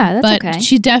 Yeah, that's But okay.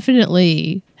 she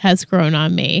definitely has grown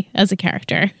on me as a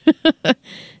character.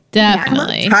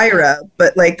 Definitely. Tyra,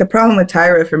 but like the problem with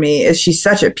Tyra for me is she's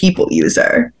such a people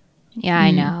user. Yeah,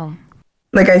 I know.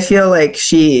 Like I feel like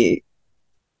she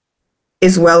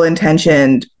is well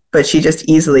intentioned, but she just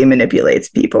easily manipulates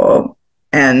people,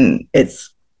 and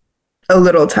it's a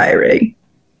little tiring.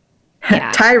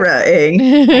 Yeah. Tyra-ing.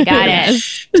 I got it.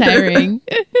 Yes, tiring.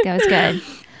 That was good.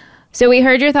 So we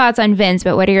heard your thoughts on Vince,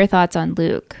 but what are your thoughts on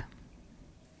Luke?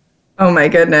 Oh my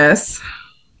goodness.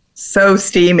 So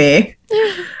steamy.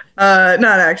 Not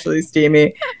actually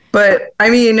steamy. But I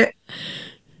mean,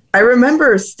 I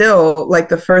remember still, like,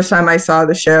 the first time I saw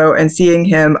the show and seeing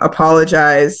him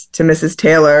apologize to Mrs.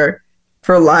 Taylor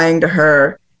for lying to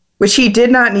her, which he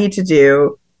did not need to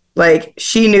do. Like,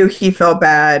 she knew he felt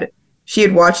bad. She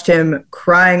had watched him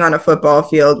crying on a football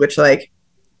field, which, like,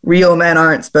 real men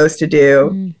aren't supposed to do.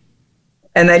 Mm.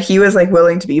 And that he was, like,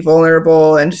 willing to be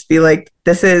vulnerable and just be like,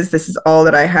 this is all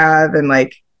that I have. And,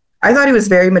 like, I thought he was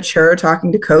very mature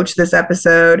talking to Coach this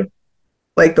episode.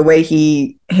 Like, the way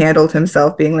he handled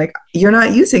himself, being like, you're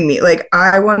not using me. Like,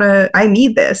 I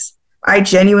need this. I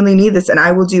genuinely need this. And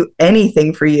I will do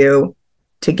anything for you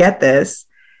to get this.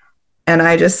 And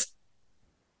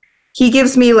he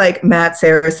gives me, like, Matt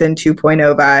Saracen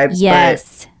 2.0 vibes.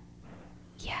 Yes.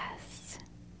 Yes.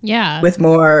 Yeah. With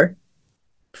more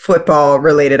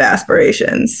football-related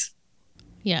aspirations.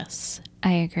 Yes.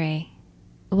 I agree.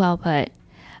 Well put.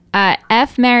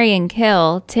 F, marry, and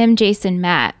kill, Tim, Jason,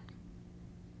 Matt.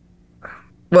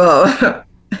 Well,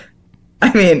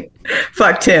 I mean,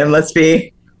 fuck Tim. Let's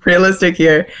be realistic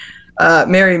here.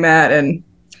 Marry Matt and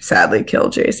sadly kill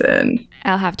Jason.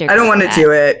 I'll have to. I don't want to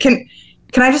do it. Can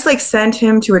I just, like, send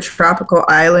him to a tropical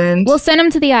island? We'll send him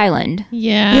to the island.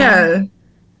 Yeah.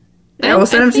 Yeah, we'll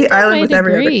send him to the island with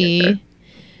every other character.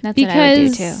 That's what I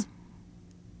would do too.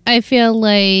 I feel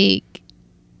like,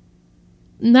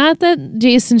 not that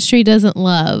Jason Street doesn't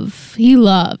love. He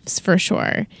loves, for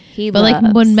sure. But loves.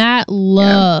 Like, when Matt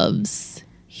loves,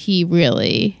 he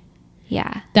really...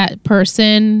 Yeah. That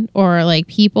person or, like,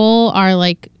 people are,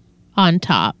 like, on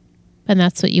top. And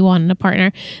that's what you want in a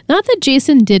partner. Not that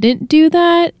Jason didn't do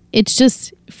that. It's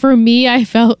just, for me, I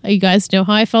felt... You guys know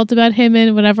how I felt about him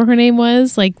and whatever her name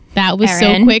was. Like, that was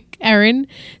Erin. so quick. Erin.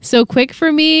 So quick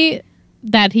for me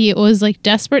that he was, like,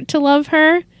 desperate to love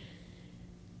her.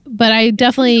 But I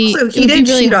definitely... Also, he did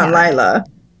really cheat on Lila.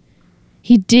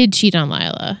 He did cheat on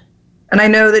Lila. And I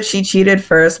know that she cheated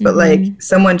first, but, like,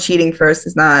 someone cheating first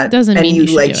is not... Doesn't mean you,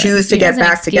 like, choose to get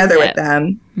back together with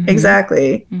them. Mm-hmm.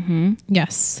 Exactly. Mm-hmm.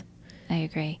 Yes. I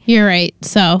agree. You're right.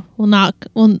 So,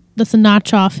 that's a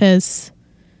notch off his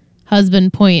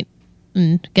husband point.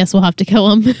 And guess we'll have to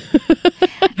kill him.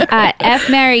 F,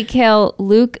 marry, kill,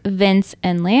 Luke, Vince,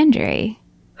 and Landry.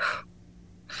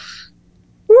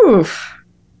 Oof.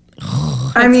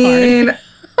 I mean,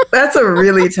 that's a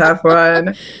really tough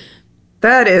one.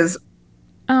 That is.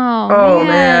 Oh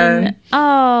man.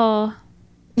 Oh.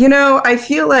 You know, I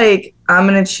feel like I'm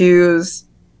going to choose,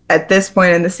 at this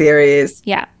point in the series,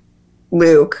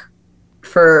 Luke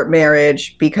for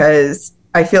marriage, because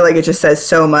I feel like it just says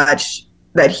so much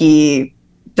that he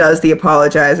does the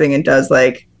apologizing and does,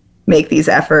 like, make these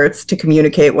efforts to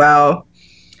communicate well.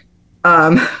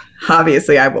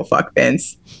 Obviously, I will fuck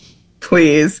Vince.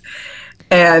 Please.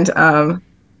 And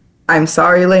I'm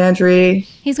sorry, Landry.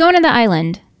 He's going to the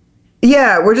island.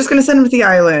 Yeah, we're just going to send him to the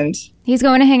island. He's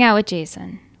going to hang out with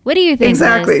Jason. What do you think,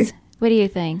 Exactly. Liz? What do you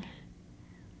think?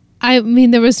 I mean,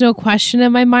 there was no question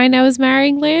in my mind I was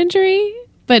marrying Landry,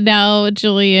 but now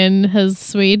Julian has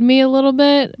swayed me a little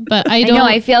bit. But I don't. I know,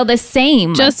 I feel the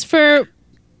same. Just for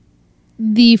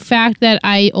the fact that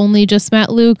I only just met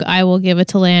Luke, I will give it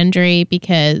to Landry,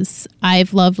 because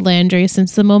I've loved Landry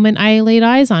since the moment I laid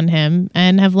eyes on him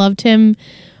and have loved him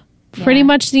pretty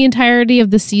much the entirety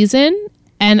of the season.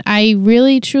 And I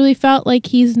really, truly felt like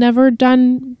he's never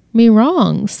done me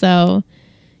wrong. So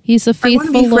he's a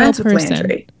faithful, loyal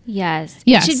person. Yes.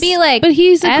 Yes. It should be like, but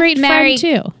he's a F, great friend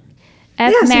too.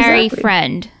 Marry,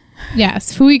 friend.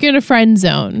 Yes. Who are we going to friend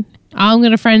zone? I'm going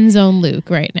to friend zone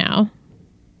Luke right now.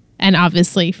 And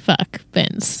obviously, fuck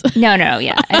Vince. No,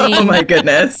 yeah. I mean, oh my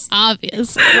goodness.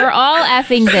 Obviously. We're all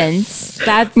effing Vince.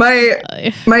 That's my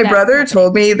brother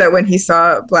told me that when he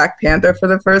saw Black Panther for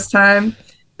the first time,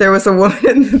 there was a woman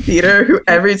in the theater who,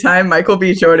 every time Michael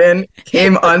B. Jordan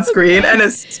came on screen, and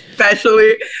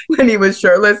especially when he was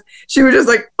shirtless, she was just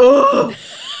like, oh,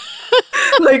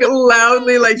 like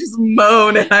loudly, like just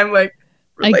moan. And I'm like,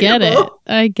 relatable.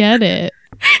 I get it.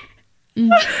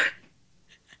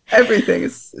 Everything.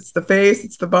 It's the face.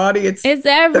 It's the body. It's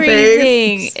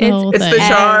everything. The face, it's the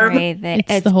charm.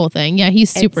 It's the whole thing. Yeah, he's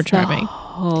super charming. The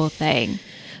whole thing.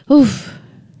 Oof.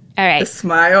 All right. The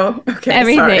smile. Okay.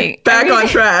 Everything. Sorry. Back on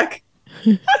track.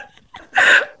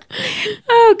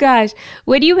 Oh gosh.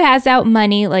 Would you pass out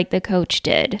money like the coach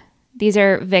did? These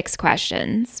are Vic's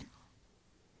questions.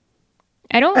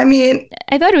 I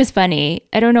thought it was funny.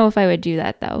 I don't know if I would do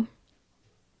that though.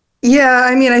 Yeah,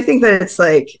 I mean, I think that it's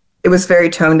like, it was very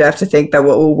tone deaf to think that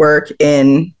what will work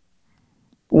in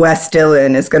West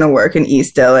Dillon is going to work in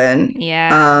East Dillon.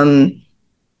 Yeah.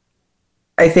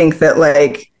 I think that,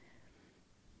 like,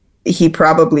 he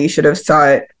probably should have saw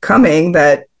it coming,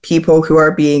 that people who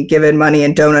are being given money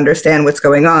and don't understand what's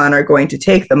going on are going to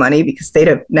take the money because they'd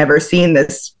have never seen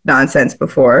this nonsense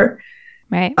before.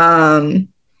 Right.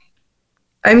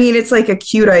 I mean, it's like a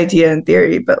cute idea in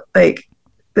theory, but like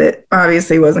that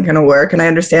obviously wasn't going to work. And I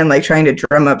understand like trying to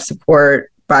drum up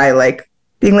support by like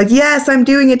being like, yes, I'm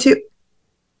doing it too.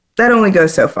 That only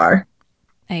goes so far.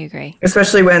 I agree.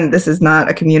 Especially when this is not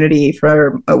a community,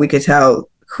 for what we could tell,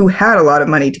 who had a lot of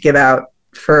money to give out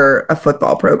for a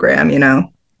football program, you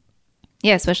know?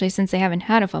 Yeah, especially since they haven't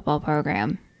had a football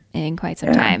program in quite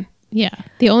some time. Yeah.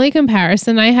 The only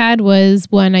comparison I had was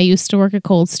when I used to work at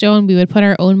Cold Stone, we would put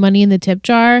our own money in the tip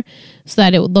jar so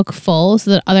that it would look full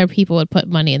so that other people would put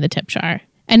money in the tip jar.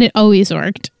 And it always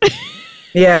worked.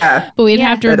 Yeah. But we'd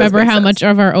have to That does remember make how sense. much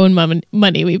of our own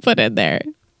money we put in there.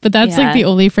 But that's like the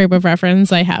only frame of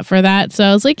reference I have for that. So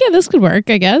I was like, yeah, this could work,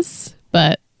 I guess.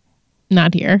 But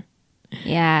not here.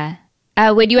 Yeah.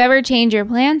 Would you ever change your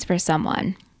plans for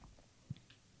someone?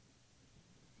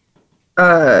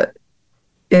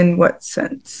 In what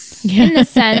sense? In the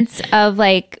sense of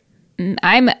like,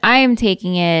 I'm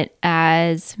taking it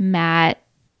as Matt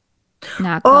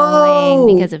not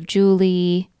going because of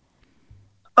Julie.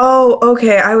 Oh,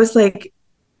 okay. I was like,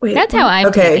 wait. That's how I'm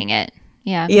okay. taking it.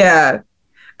 Yeah. Yeah.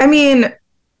 I mean,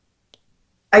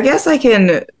 I guess I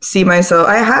can see myself.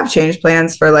 I have changed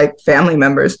plans for like family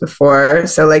members before.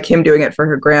 So like him doing it for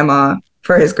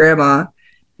his grandma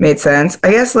made sense.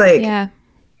 I guess like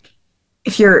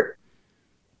if you're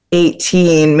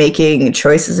 18 making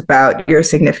choices about your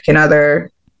significant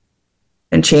other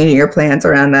and changing your plans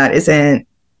around that isn't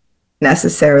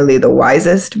necessarily the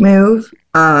wisest move.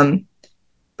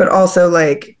 But also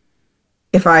like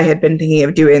if I had been thinking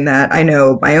of doing that, I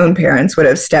know my own parents would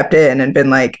have stepped in and been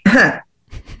like,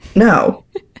 no.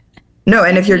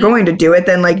 And if you're going to do it,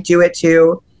 then like do it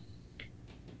to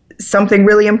something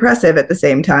really impressive at the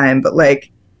same time. But like,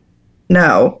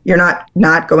 no, you're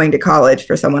not going to college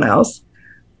for someone else.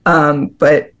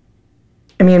 But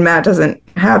I mean, Matt doesn't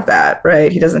have that,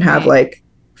 right? He doesn't have like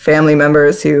family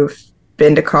members who've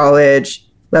been to college,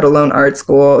 let alone art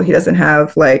school. He doesn't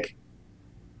have like,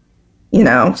 you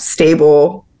know,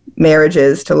 stable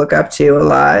marriages to look up to a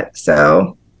lot.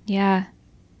 So yeah.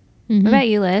 What about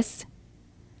you, Liz?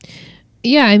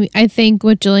 Yeah, I think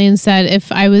what Jillian said,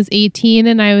 if I was 18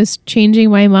 and I was changing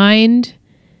my mind,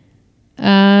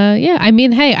 I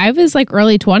mean, hey, I was like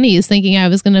early 20s thinking I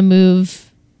was going to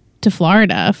move to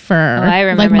Florida for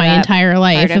like my entire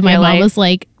life. And my mom was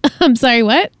like, I'm sorry,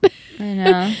 what? I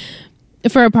know.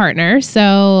 For a partner.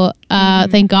 So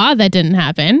thank God that didn't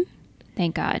happen.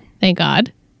 Thank God. Thank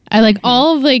God. I like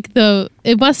all of like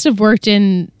it must have worked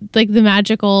in like the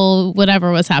magical whatever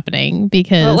was happening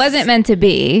because it wasn't meant to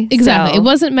be. Exactly. So. It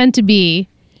wasn't meant to be.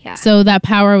 Yeah. So that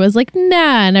power was like,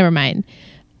 nah, never mind.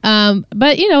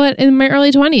 But you know, in my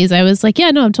early 20s, I was like,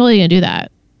 yeah, no, I'm totally going to do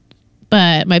that.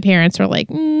 But my parents were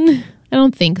like, I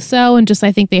don't think so. And just,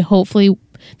 I think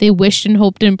they wished and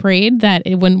hoped and prayed that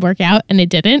it wouldn't work out and it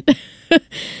didn't.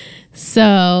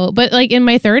 So, but like in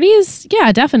my 30s,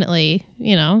 yeah, definitely,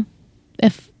 you know,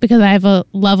 because I have a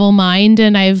level mind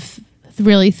and I've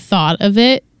really thought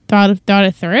it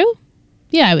through.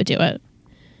 Yeah, I would do it.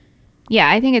 Yeah,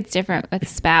 I think it's different with a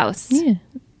spouse. Yeah.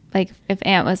 Like if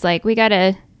Aunt was like, we got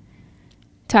to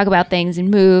talk about things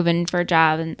and move and for a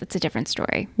job, and that's a different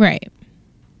story. Right.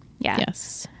 Yeah.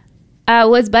 Yes.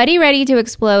 Was Buddy ready to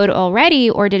explode already,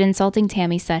 or did insulting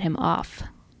Tammy set him off?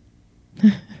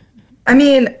 I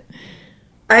mean,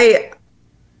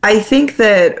 I think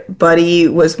that Buddy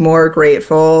was more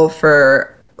grateful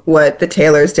for what the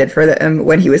Taylors did for him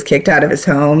when he was kicked out of his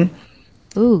home.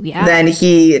 Ooh, yeah. Than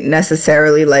he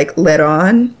necessarily like let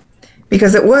on,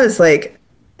 because it was like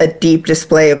a deep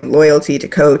display of loyalty to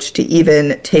Coach to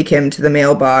even take him to the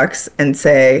mailbox and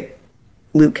say,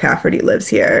 Luke Cafferty lives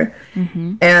here.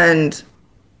 Mm-hmm. And,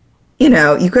 you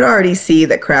know, you could already see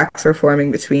that cracks were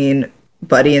forming between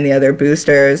Buddy and the other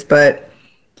boosters. But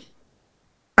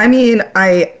I mean,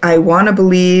 I want to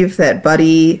believe that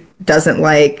Buddy doesn't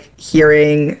like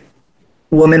hearing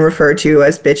women referred to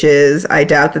as bitches. I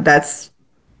doubt that that's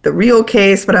the real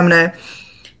case, but I'm going to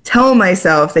tell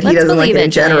myself that he doesn't like it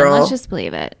in general. Let's just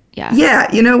believe it. Yeah. Yeah.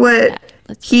 You know what?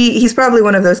 Yeah, he's probably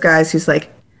one of those guys who's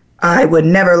like, I would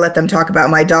never let them talk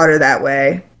about my daughter that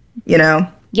way, you know?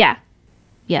 Yeah.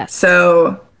 Yes.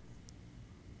 So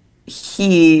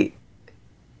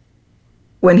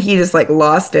when he just like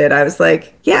lost it, I was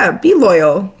like, yeah, be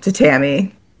loyal to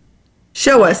Tammy.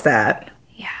 Show us that.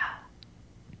 Yeah.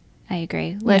 I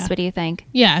agree. Liz, what do you think?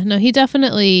 Yeah, no, he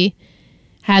definitely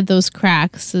had those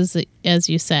cracks, as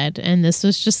you said, and this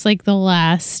was just like the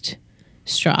last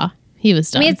straw. He was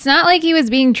done. I mean, it's not like he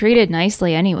was being treated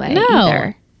nicely anyway. No.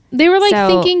 Either. They were like So-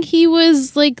 thinking he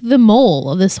was like the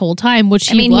mole this whole time, which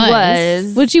he mean, he was.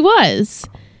 was. Which he was.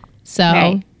 So,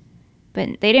 Right.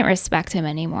 But they didn't respect him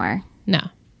anymore. no.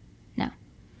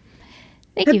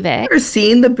 Thank Have you, Vic. ever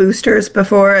seen the Boosters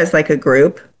before as like a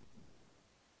group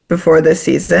before this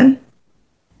season?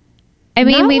 I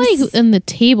mean, Not we've like in the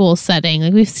table setting.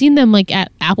 Like we've seen them like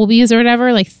at Applebee's or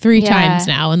whatever, like 3 Yeah. times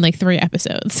now in like 3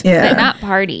 episodes. Yeah. but not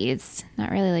parties.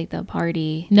 Not really like the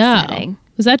party No. setting.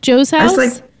 Was that Joe's I house?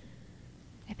 was like,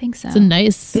 I think so. It's a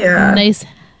nice, Yeah. nice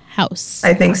house.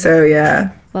 I think so,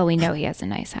 yeah. Well, we know he has a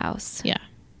nice house. yeah.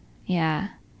 Yeah.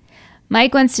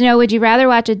 Mike wants to know, would you rather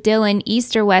watch a Dylan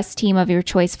East or West team of your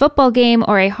choice football game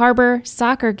or a Harbor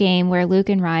soccer game where Luke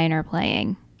and Ryan are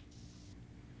playing?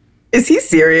 Is he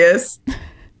serious?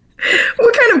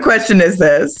 What kind of question is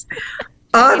this?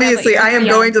 Obviously, I am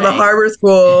going to the fiancé. Harbor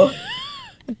School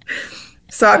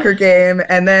soccer game,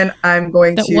 and then I'm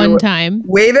going That to one time.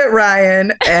 wave at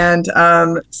Ryan and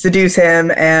seduce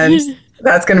him, and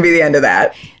that's going to be the end of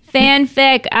that.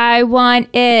 Fanfic, I want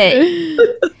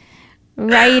it.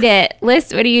 Write it.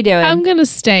 Liz, what are you doing? I'm going to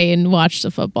stay and watch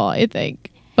the football, I think.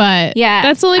 But Yeah,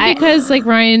 that's only because like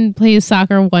Ryan plays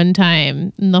soccer one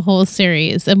time in the whole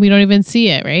series and we don't even see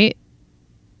it, right?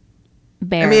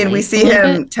 Barely. I mean, we see A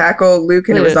little him tackle Luke,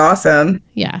 and it was Luke. awesome.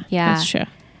 Yeah. Yeah. That's true.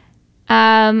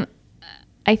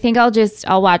 I think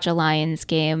I'll watch a Lions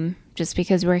game just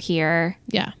because we're here,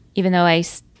 Yeah. even though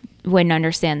wouldn't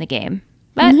understand the game.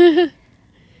 But,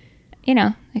 you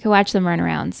know, I could watch them run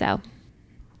around, so.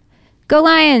 Go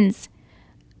Lions!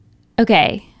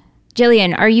 Okay.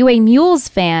 Jillian, are you a Mules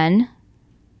fan?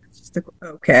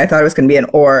 Okay, I thought it was going to be an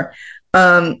or.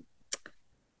 Yeah,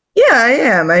 I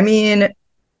am. I mean,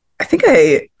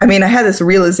 I had this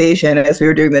realization as we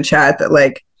were doing the chat that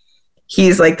like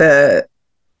he's like the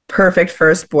perfect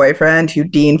first boyfriend who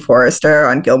Dean Forrester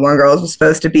on Gilmore Girls was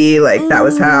supposed to be. Like that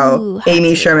was how Ooh, hot Amy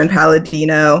take. Sherman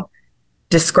Palladino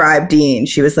described Dean.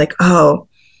 She was like, "Oh,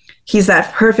 he's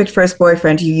that perfect first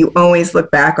boyfriend who you always look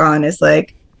back on as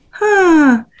like,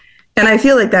 huh." And I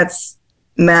feel like that's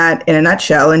Matt in a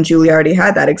nutshell. And Julie already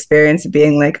had that experience of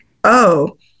being like,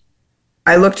 "Oh,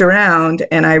 I looked around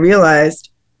and I realized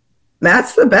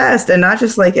Matt's the best." And not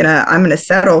just like I'm going to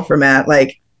settle for Matt.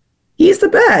 Like, he's the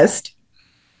best.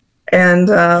 And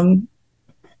I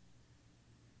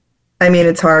mean,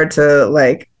 it's hard to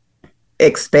like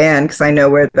expand because I know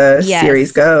where the Yes.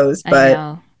 series goes.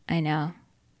 But I know.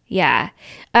 Yeah.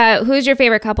 Who's your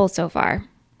favorite couple so far?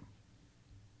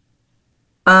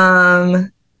 I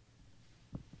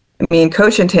mean,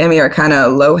 Coach and Tammy are kind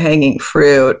of low hanging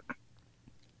fruit.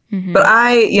 Mm-hmm. But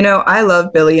I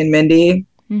love Billy and Mindy.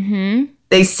 Mm-hmm.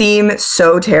 They seem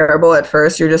so terrible at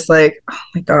first. You're just like, oh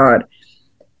my God.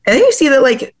 And then you see that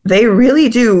like they really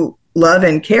do love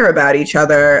and care about each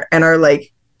other and are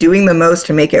like doing the most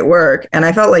to make it work. And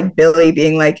I felt like Billy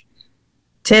being like,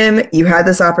 Tim, you had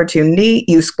this opportunity,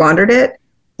 you squandered it.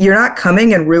 You're not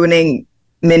coming and ruining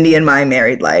Mindy and my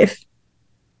married life.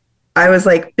 I was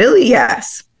like, Billy,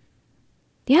 yes.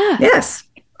 Yeah. Yes,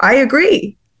 I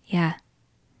agree. Yeah.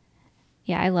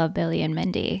 Yeah, I love Billy and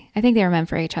Mindy. I think they were meant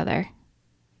for each other.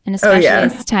 And especially yeah.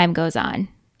 as time goes on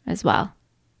as well.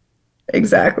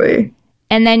 Exactly.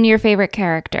 And then your favorite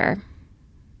character.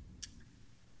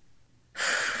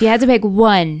 If you had to pick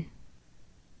one.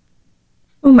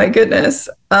 Oh my goodness.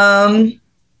 The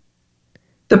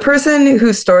person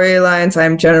whose storylines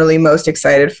I'm generally most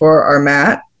excited for are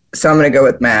Matt. So I'm going to go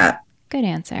with Matt. Good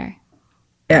answer.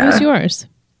 Yeah. Who's yours?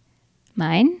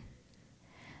 Mine?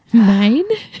 Mine?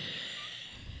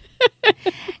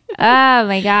 Oh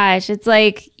my gosh. It's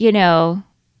like, Tim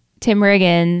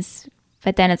Riggins,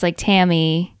 but then it's like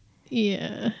Tammy.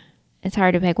 Yeah. It's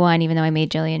hard to pick one, even though I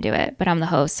made Jillian do it. But I'm the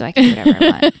host, so I can do whatever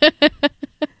I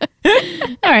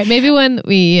want. All right. Maybe when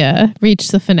we reach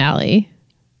the finale,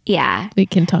 Yeah. we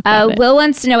can talk about it. Will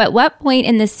wants to know, at what point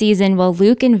in the season will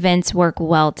Luke and Vince work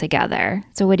well together?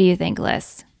 So what do you think,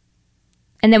 Liz?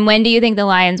 And then when do you think the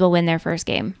Lions will win their first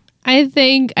game? I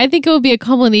think it will be a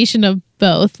combination of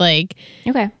both. Like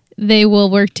Okay. they will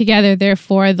work together,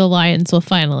 therefore the Lions will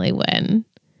finally win.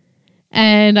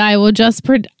 And I will just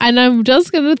and I'm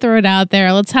just gonna throw it out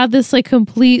there. Let's have this like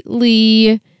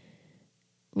completely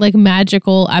like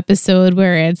magical episode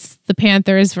where it's the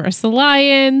Panthers versus the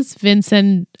Lions. Vince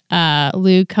and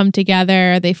Luke come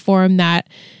together. They form that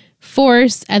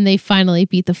force, and they finally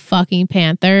beat the fucking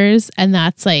Panthers. And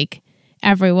that's like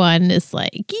everyone is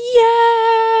like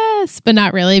yes, but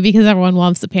not really because everyone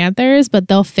loves the Panthers. But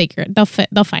they'll figure it. They'll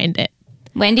find it.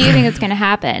 When do you think it's going to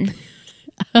happen?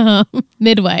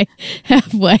 Midway,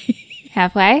 halfway.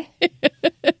 Halfway?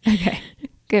 Okay.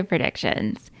 Good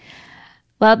predictions.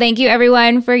 Well, thank you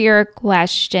everyone for your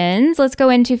questions. Let's go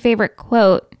into favorite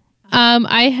quote.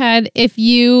 I had, if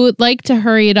you'd like to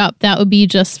hurry it up, that would be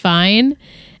just fine.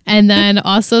 And then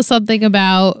also something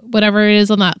about whatever it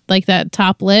is on that, like that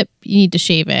top lip, you need to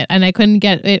shave it. And I couldn't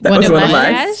get it. That what was it one of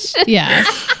was. mine. Yeah.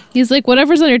 He's like,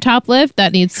 whatever's on your top lip,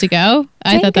 that needs to go.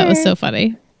 I thought that was so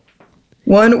funny.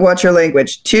 1, watch your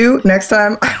language. 2, next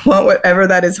time I want whatever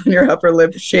that is on your upper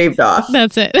lip shaved off.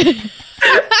 That's it.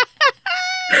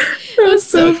 That's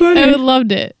so funny. I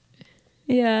loved it.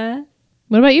 Yeah.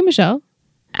 What about you, Michelle?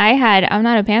 I had I'm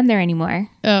not a panther anymore.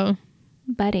 Oh,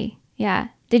 Buddy. Yeah.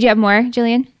 Did you have more,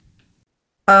 Jillian?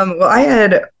 Well, I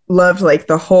had loved like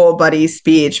the whole Buddy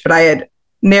speech, but I had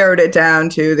narrowed it down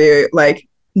to the like,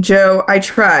 Joe, I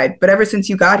tried, but ever since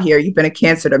you got here, you've been a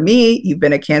cancer to me, you've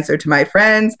been a cancer to my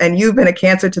friends, and you've been a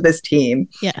cancer to this team.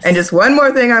 yes. And just one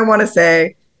more thing I want to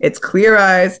say, it's clear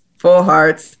eyes, full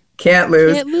hearts, can't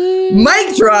lose. Can't lose.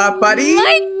 Mic drop, buddy.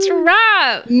 Mic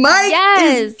drop. Mike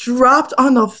is dropped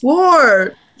on the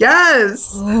floor.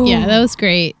 Yes. Yeah, that was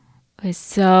great. It was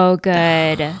so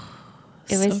good.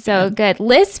 It was so good.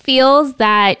 Liz feels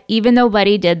that even though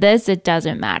Buddy did this, it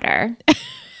doesn't matter.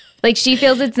 Like she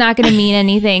feels it's not going to mean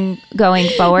anything going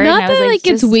forward. Not And I was that like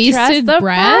it's just wasted trust the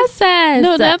breath. process.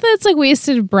 No, not that it's like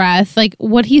wasted breath. Like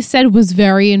what he said was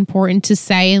very important to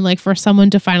say, and like for someone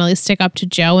to finally stick up to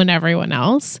Joe and everyone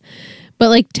else. But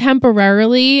like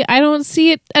temporarily, I don't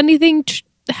see it anything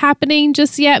happening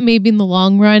just yet. Maybe in the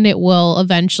long run, it will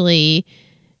eventually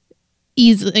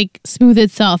smooth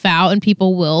itself out, and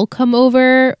people will come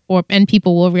over, and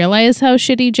people will realize how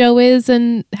shitty Joe is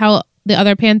and how the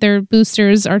other Panther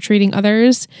boosters are treating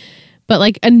others. But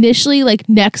like initially, like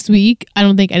next week, I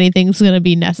don't think anything's going to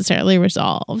be necessarily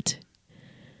resolved.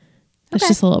 It's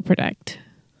just a little predict.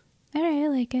 All right, I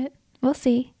like it. We'll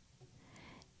see.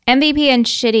 MVP and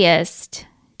shittiest.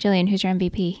 Jillian, who's your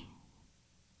MVP?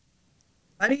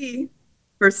 Buddy,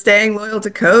 for staying loyal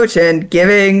to Coach and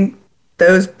giving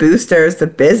those boosters the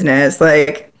business.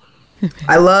 Like,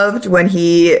 I loved when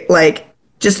he, like,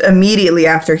 just immediately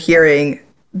after hearing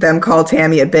them call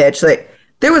Tammy a bitch, like,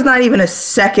 there was not even a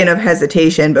second of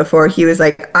hesitation before he was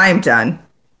like, I'm done.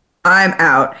 I'm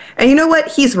out. And you know what?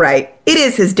 He's right. It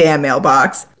is his damn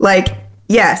mailbox. Like,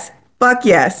 yes. Fuck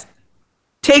yes.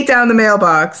 Take down the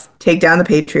mailbox. Take down the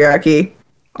patriarchy.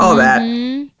 All that.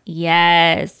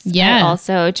 Yes. Yeah. I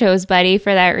also chose Buddy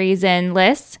for that reason.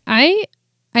 Liz? I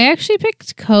actually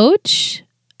picked Coach.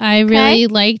 I really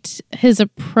liked his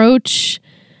approach,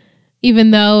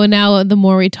 even though now the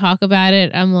more we talk about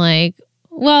it, I'm like,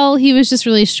 well, he was just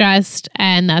really stressed,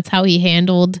 and that's how he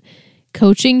handled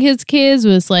coaching his kids,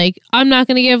 was like, I'm not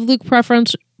going to give Luke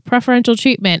preferential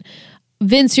treatment.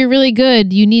 Vince, you're really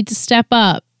good. You need to step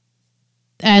up.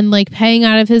 And like paying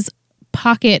out of his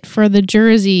pocket for the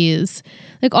jerseys,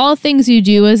 like all things you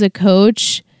do as a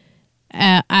coach,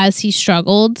 as he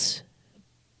struggled,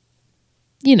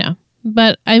 you know.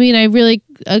 But I mean,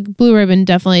 Blue Ribbon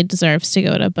definitely deserves to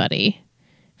go to Buddy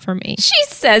for me. She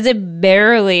says it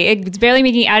barely. It's barely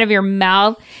making it out of your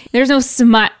mouth. There's no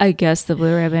smile. I guess the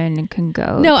Blue Ribbon can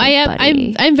go. No, to I am.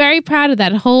 Buddy. I'm very proud of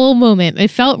that whole moment. It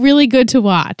felt really good to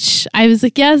watch. I was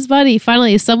like, yes, Buddy.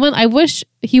 Finally, someone. I wish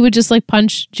he would just like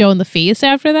punch Joe in the face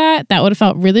after that. That would have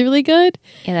felt really, really good.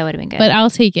 Yeah, that would have been good. But I'll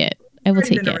take it. I will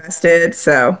take Been it. arrested,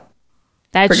 so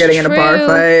That's for getting in a bar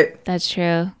fight. That's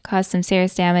true. Caused some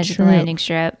serious damage at the landing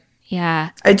strip. Yeah.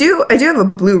 I do have a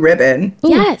blue ribbon Ooh.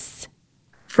 Yes.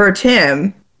 for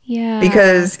Tim Yeah.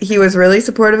 because he was really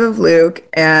supportive of Luke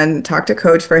and talked to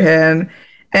Coach for him.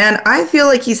 And I feel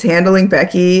like he's handling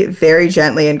Becky very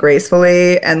gently and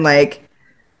gracefully and like,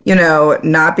 you know,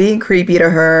 not being creepy to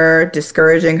her,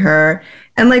 discouraging her.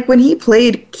 And like when he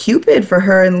played Cupid for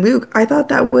her and Luke, I thought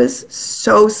that was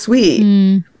so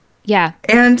sweet. Yeah.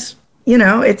 And, you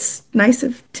know, it's nice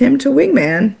of Tim to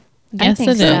wingman. Yes, think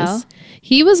it so. is.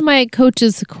 He was my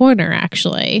coach's corner,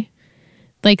 actually.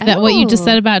 Like that, what you just Oh.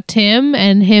 said about Tim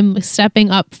and him stepping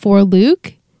up for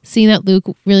Luke, seeing that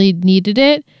Luke really needed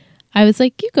it. I was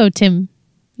like, you go, Tim.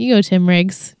 You go, Tim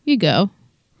Riggs. You go.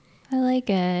 I like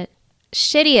it.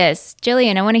 Shittiest.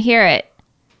 Jillian, I want to hear it.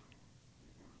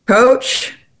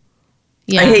 Coach,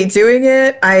 Yeah. I hate doing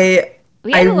it.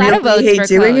 We had a lot of votes really hate for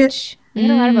doing it. Coach. We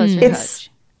had a lot of votes for It's- Coach.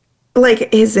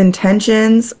 Like his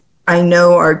intentions, I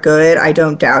know are good. I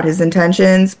don't doubt his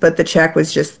intentions, but the check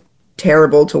was just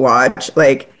terrible to watch.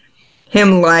 Like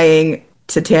him lying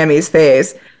to Tammy's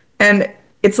face. And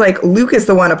it's like Luke is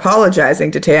the one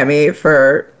apologizing to Tammy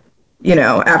for, you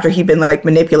know, after he'd been like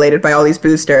manipulated by all these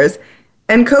boosters.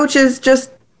 And Coach is just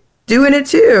doing it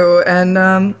too. And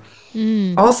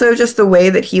also just the way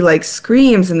that he like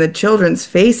screams in the children's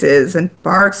faces and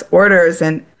barks orders.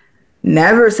 And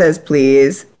never says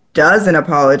please, doesn't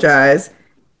apologize,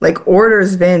 like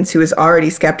orders Vince, who is already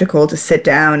skeptical, to sit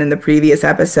down in the previous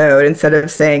episode instead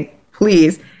of saying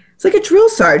please. It's like a drill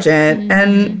sergeant.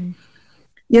 And,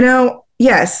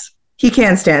 yes, he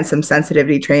can stand some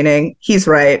sensitivity training. He's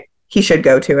right. He should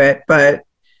go to it. But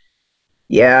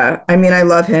yeah, I mean, I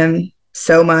love him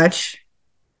so much.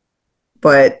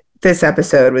 But this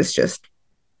episode was just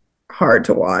hard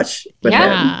to watch with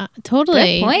him.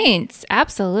 Totally. Good points.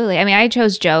 Absolutely. I mean, I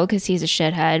chose Joe because he's a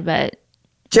shithead, but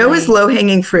Joe is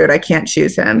low-hanging fruit. I can't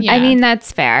choose him. Yeah. I mean,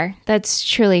 that's fair. That's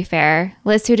truly fair.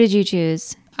 Liz, who did you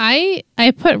choose? I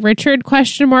put Richard ?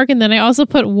 And then I also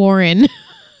put Warren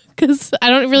because I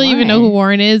don't really even know who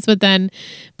Warren is. But then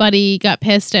Buddy got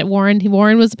pissed at Warren.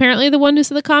 Warren was apparently the one who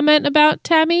said the comment about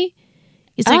Tammy.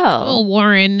 He's like, oh,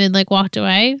 Warren, and like walked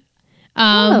away.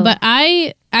 But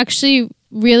I actually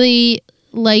really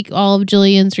like all of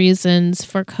Jillian's reasons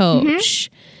for Coach.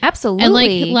 Mm-hmm. Absolutely. And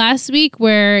like last week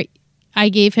where I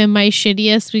gave him my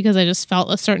shittiest because I just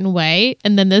felt a certain way.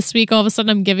 And then this week, all of a sudden,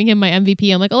 I'm giving him my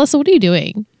MVP. I'm like, Alyssa, what are you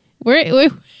doing?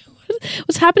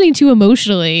 What's happening to you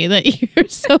emotionally that you're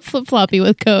so flip-floppy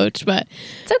with Coach? But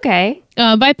it's okay.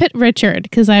 But I picked Richard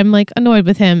because I'm like annoyed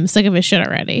with him, sick of his shit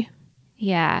already.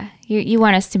 Yeah. You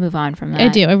want us to move on from that. I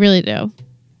do. I really do.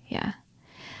 Yeah.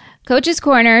 Coach's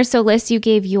Corner. So, Liz, you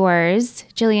gave yours.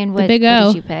 Jillian, what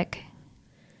did you pick?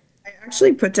 I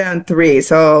actually put down 3,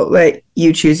 so I'll let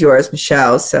you choose yours,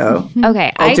 Michelle. So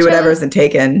okay, I'll do whatever isn't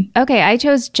taken. Okay, I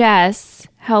chose Jess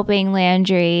helping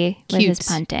Landry with his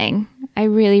punting. I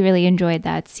really, really enjoyed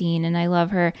that scene, and I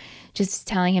love her just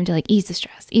telling him to like ease the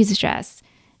stress.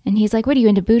 And he's like, "What are you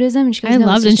into Buddhism?" And she goes, I no,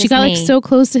 loved it. And she got like so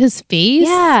close to his face.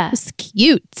 Yeah, it was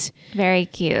cute, very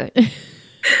cute.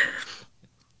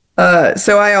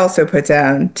 So I also put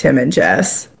down Tim and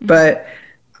Jess, but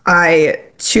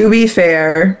to be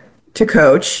fair to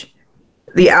Coach,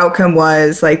 the outcome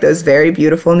was like those very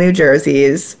beautiful New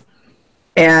Jerseys,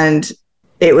 and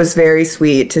it was very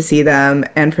sweet to see them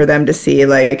and for them to see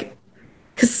like,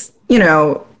 because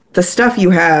the stuff you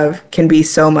have can be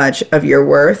so much of your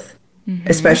worth,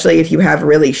 especially if you have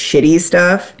really shitty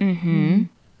stuff. And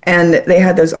they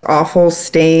had those awful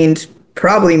stained,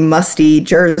 probably musty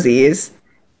jerseys,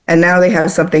 and now they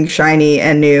have something shiny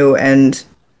and new, and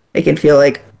they can feel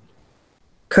like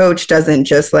Coach doesn't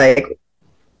just like,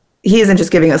 he isn't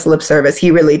just giving us lip service.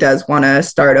 He really does want to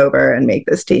start over and make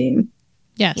this team.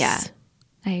 Yes. Yeah,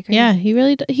 I agree. Yeah, he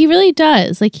really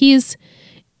does. Like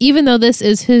even though this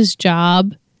is his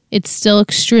job, it's still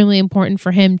extremely important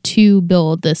for him to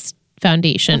build this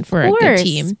foundation for a good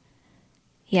team.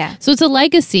 Yeah. So it's a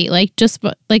legacy, like just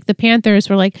like the Panthers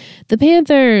were like the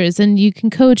Panthers, and you can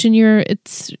coach, and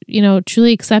it's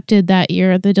truly accepted that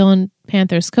you're the Dillon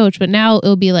Panthers coach. But now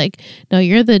it'll be like, no,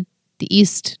 you're the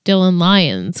East Dillon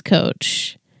Lions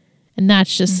coach, and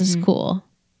that's just as cool,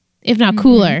 if not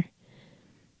cooler.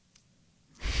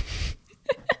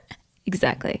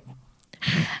 Exactly.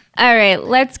 All right,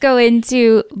 let's go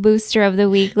into Booster of the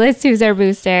Week. Liz, who's our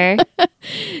booster?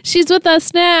 She's with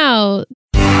us now.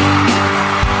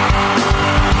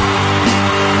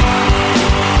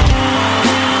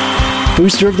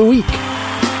 Booster of the Week.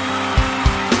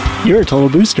 You're a total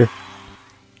booster.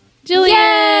 Jillian!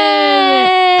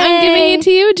 Yay! I'm giving it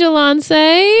to you, Jalance.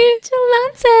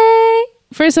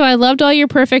 First of all, I loved all your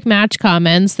perfect match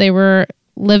comments. I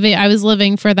was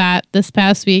living for that this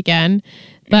past weekend.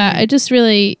 But I just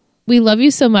really, we love you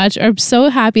so much. I'm so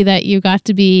happy that you got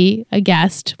to be a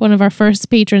guest, one of our first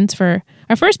patron for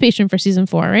season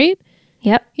 4, right?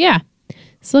 Yep. Yeah.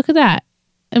 So look at that.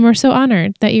 And we're so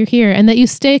honored that you're here and that you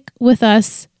stick with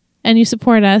us and you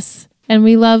support us. And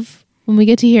we love when we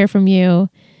get to hear from you.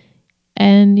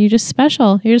 And you're just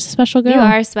special. You're just a special girl. You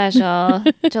are special,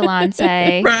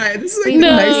 Jalance. Right. This is like the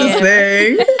nicest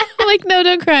thing. I'm like, no,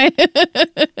 don't cry.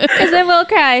 Because then we'll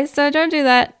cry. So don't do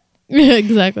that.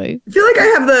 Exactly. I feel like I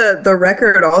have the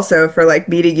record also for like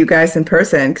meeting you guys in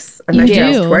person, because I've met you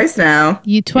guys twice now.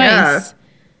 You twice. Yeah.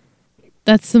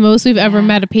 That's the most we've ever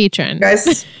met a patron.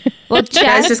 Guys, Well, you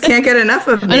guys just can't get enough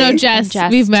of me. Oh no, Jess.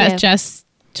 We've met Jess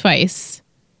twice.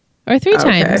 Or 3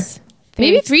 times.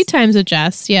 Maybe 3 times with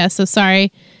Jess. Yeah, so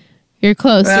sorry. You're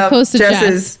close. Well, You're close to Jess. Jess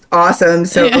is awesome,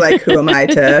 so like who am I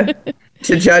to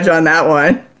judge on that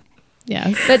one?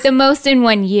 Yeah. But the most in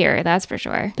 1 year, that's for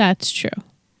sure. That's true.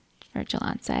 For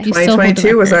Jalance. You still hold the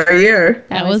 2022 was record. our year.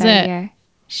 That was our it. year.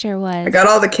 Sure was. I got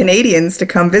all the Canadians to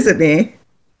come visit me.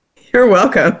 You're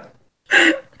welcome.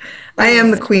 I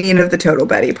am the queen of the Total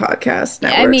Betty podcast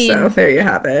network, so there you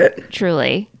have it.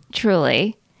 Truly.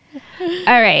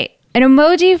 All right. An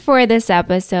emoji for this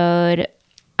episode.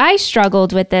 I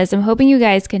struggled with this. I'm hoping you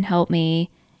guys can help me.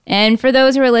 And for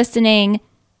those who are listening,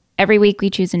 every week we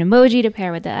choose an emoji to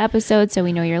pair with the episode so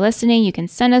we know you're listening. You can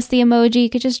send us the emoji. You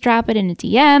could just drop it in a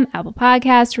DM, Apple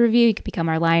Podcast review. You could become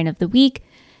our Lion of the Week.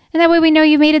 And that way we know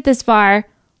you made it this far.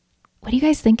 What are you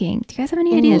guys thinking? Do you guys have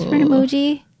any ideas for an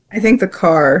emoji? I think the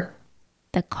car.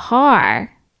 The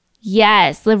car.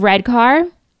 Yes, the red car.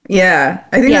 Yeah,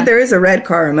 I think that there is a red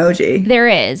car emoji. There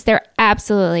is. There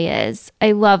absolutely is.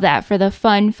 I love that for the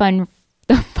fun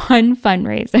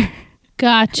fundraiser.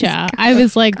 Gotcha. I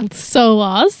was like so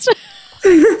lost.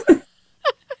 I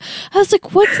was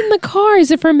like, what's in the car?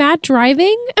 Is it for Matt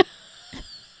driving?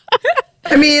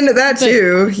 I mean, that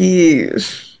too.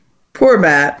 Poor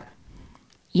Matt.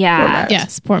 Yeah. Poor Matt.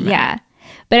 Yes, poor Matt. Yeah.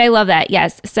 But I love that.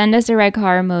 Yes. Send us a red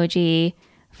car emoji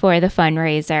for the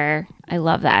fundraiser. I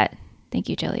love that. Thank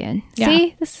you, Jillian. Yeah.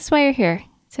 See, this is why you're here.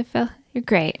 So Phil, you're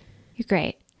great. You're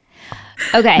great.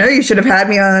 Okay. No, you should have had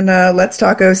me on Let's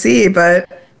Talk OC, but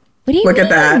What do you look mean? at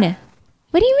that.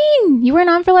 What do you mean? You weren't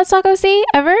on for Let's Talk OC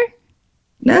ever?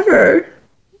 Never.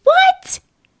 What?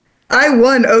 I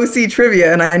won OC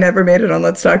trivia and I never made it on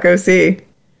Let's Talk OC.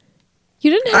 You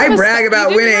didn't have I brag about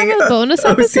winning a bonus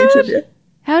OC episode? trivia.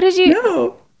 How did you?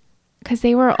 No. Because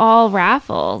they were all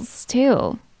raffles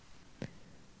too.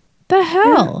 The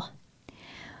hell?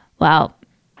 Well,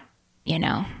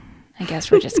 I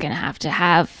guess we're just going to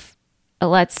have a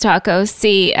Let's Talk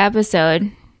OC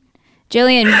episode.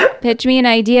 Jillian, pitch me an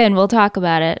idea and we'll talk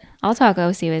about it. I'll talk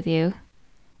OC with you.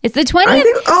 It's the 20th.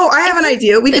 I have an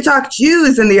idea. We could talk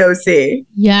Jews in the OC.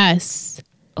 Yes.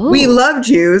 Ooh. We love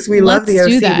Jews. We love the Let's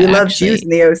do OC. that, We love actually. Jews in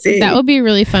the OC. That would be a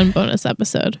really fun bonus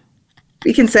episode.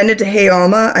 We can send it to Hey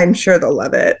Alma. I'm sure they'll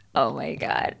love it. Oh my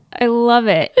God. I love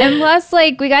it. And plus,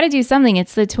 we got to do something.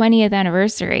 It's the 20th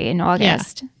anniversary in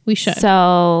August. Yeah, we should.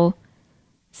 So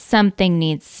something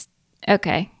needs.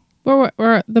 Okay.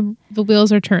 The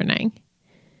wheels are turning.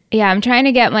 Yeah, I'm trying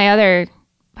to get my other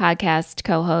podcast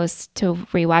co-host to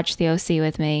rewatch the OC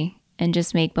with me and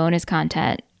just make bonus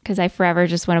content because I forever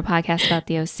just want a podcast about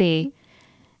the OC.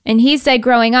 And he said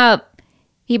growing up,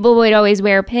 people would always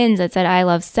wear pins that said "I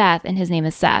love Seth" and his name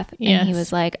is Seth. Yes. And he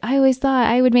was like, I always thought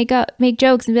I would make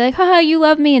jokes and be like, haha, you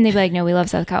love me. And they'd be like, no, we love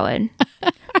Seth Cohen.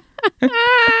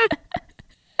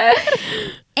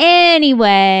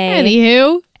 Anyway.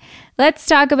 Anywho. Let's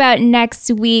talk about next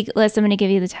week. Liz, I'm going to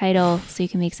give you the title so you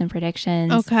can make some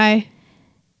predictions. Okay.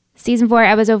 Season 4,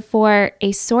 episode 4,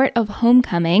 A Sort of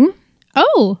Homecoming.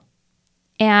 Oh.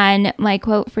 And my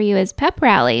quote for you is, pep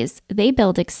rallies, they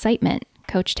build excitement.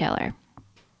 Coach Taylor.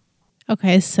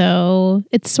 Okay, so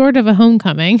it's sort of a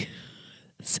homecoming.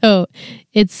 So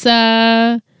it's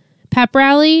a pep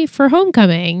rally for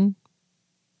homecoming.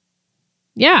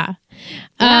 Yeah.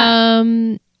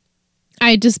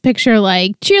 I just picture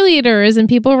cheerleaders and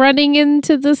people running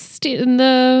into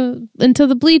into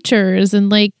the bleachers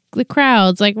and the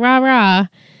crowds rah rah.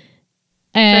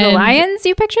 And For the Lions,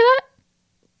 you picture that?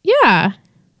 yeah,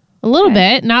 a little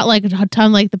bit, not a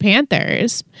ton like the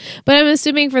Panthers, but I'm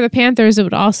assuming for the Panthers it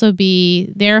would also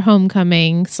be their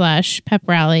homecoming / pep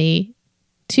rally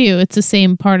too. It's the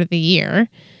same part of the year.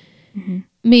 Mm-hmm.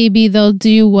 Maybe they'll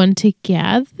do one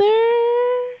together.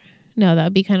 No, that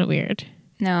would be kind of weird.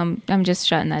 No, I'm just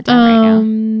shutting that down right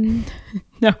now.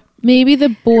 No. Maybe the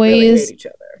They really boys. hate each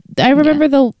other. I remember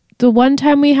the one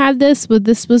time we had this.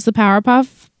 This was the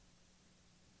Powerpuff.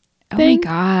 Oh my thing?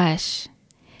 gosh.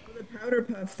 The Powder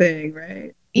Puff thing,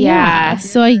 right? Yeah.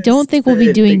 So I don't think we'll be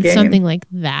the doing game. something like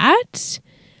that.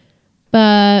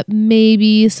 But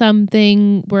maybe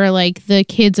something where the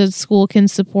kids at school can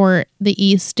support the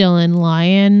East Dillon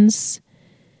Lions.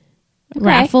 Okay.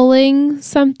 Raffling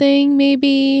something,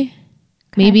 maybe.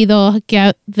 Okay. Maybe they'll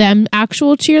get them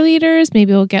actual cheerleaders.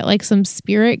 Maybe we'll get some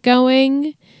spirit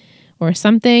going or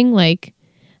something like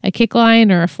a kick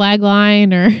line or a flag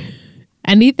line or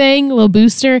anything, a little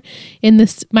booster in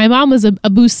this. My mom was a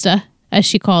booster, as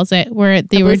she calls it, where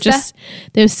they would sit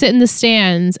in the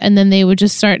stands and then they would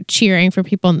just start cheering for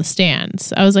people in the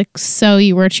stands. I was like, so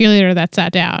you were a cheerleader that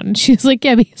sat down? And she was like,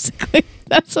 yeah, basically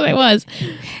that's what I was.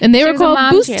 And they were was a called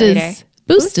mom boosters. cheerleader.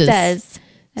 Boosters.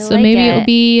 I So like maybe it'll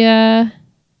be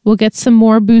we'll get some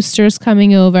more boosters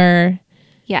coming over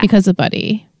because of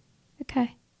Buddy.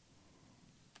 Okay.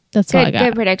 That's all I got.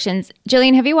 Good predictions.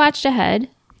 Jillian, have you watched ahead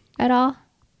at all?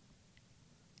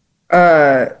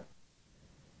 Uh,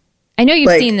 I know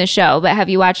you've seen the show, but have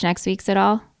you watched next week's at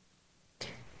all?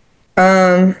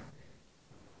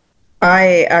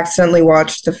 I accidentally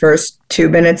watched the first 2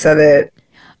 minutes of it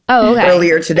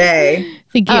earlier today. I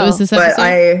think it was this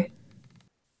episode. But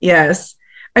yes.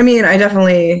 I mean, I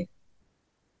definitely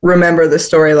remember the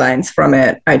storylines from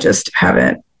it. I just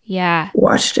haven't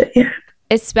watched it yet.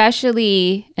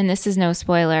 especially, and this is no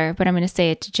spoiler, but I'm going to say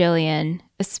it to Jillian,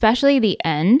 especially the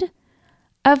end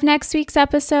of next week's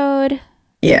episode.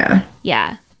 Yeah.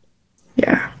 Yeah.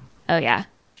 Yeah. Oh, yeah.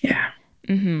 Yeah.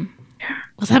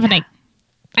 What's happening?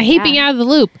 I hate being out of the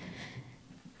loop.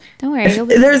 Don't worry.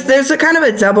 There's a kind of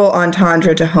a double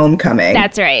entendre to Homecoming.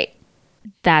 That's right.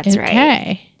 That's right.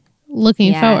 Okay.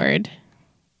 Looking forward.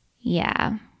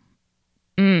 Yeah.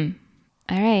 All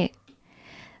right.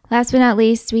 Last but not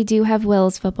least, we do have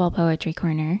Will's Football Poetry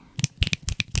Corner.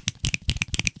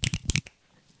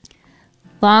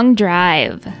 Long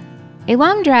drive. A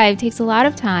long drive takes a lot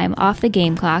of time off the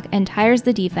game clock and tires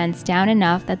the defense down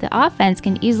enough that the offense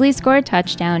can easily score a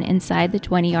touchdown inside the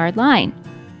 20-yard line.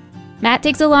 Matt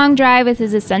takes a long drive with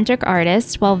his eccentric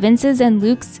artist, while Vince's and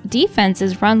Luke's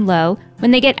defenses run low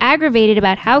when they get aggravated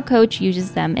about how coach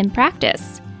uses them in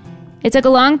practice. It took a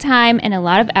long time and a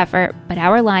lot of effort, but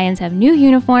our Lions have new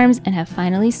uniforms and have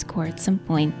finally scored some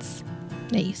points.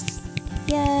 Nice.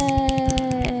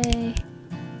 Yay!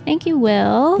 Thank you,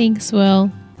 Will. Thanks,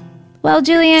 Will. Well,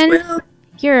 Jillian,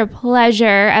 you're a pleasure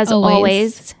as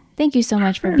always. Thank you so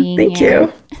much for being here. Thank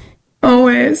you.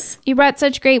 Always. You brought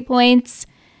such great points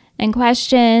and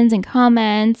questions and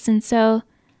comments, and so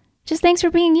just thanks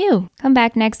for being you. Come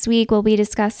back next week. We'll be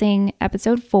discussing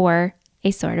episode 4,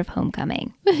 A Sort of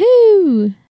Homecoming.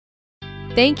 Woohoo!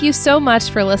 Thank you so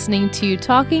much for listening to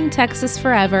Talking Texas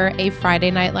Forever, a Friday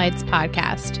Night Lights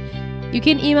podcast. You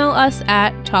can email us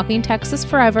at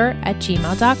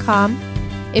talkingtexasforever@gmail.com.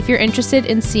 If you're interested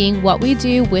in seeing what we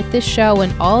do with this show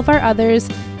and all of our others,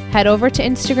 head over to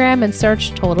Instagram and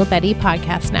search Total Betty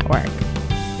Podcast Network.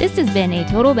 This has been a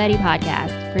Total Betty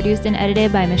podcast, produced and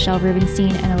edited by Michelle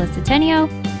Rubenstein and Alyssa Tenio,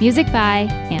 music by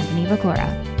Anthony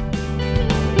Vacora.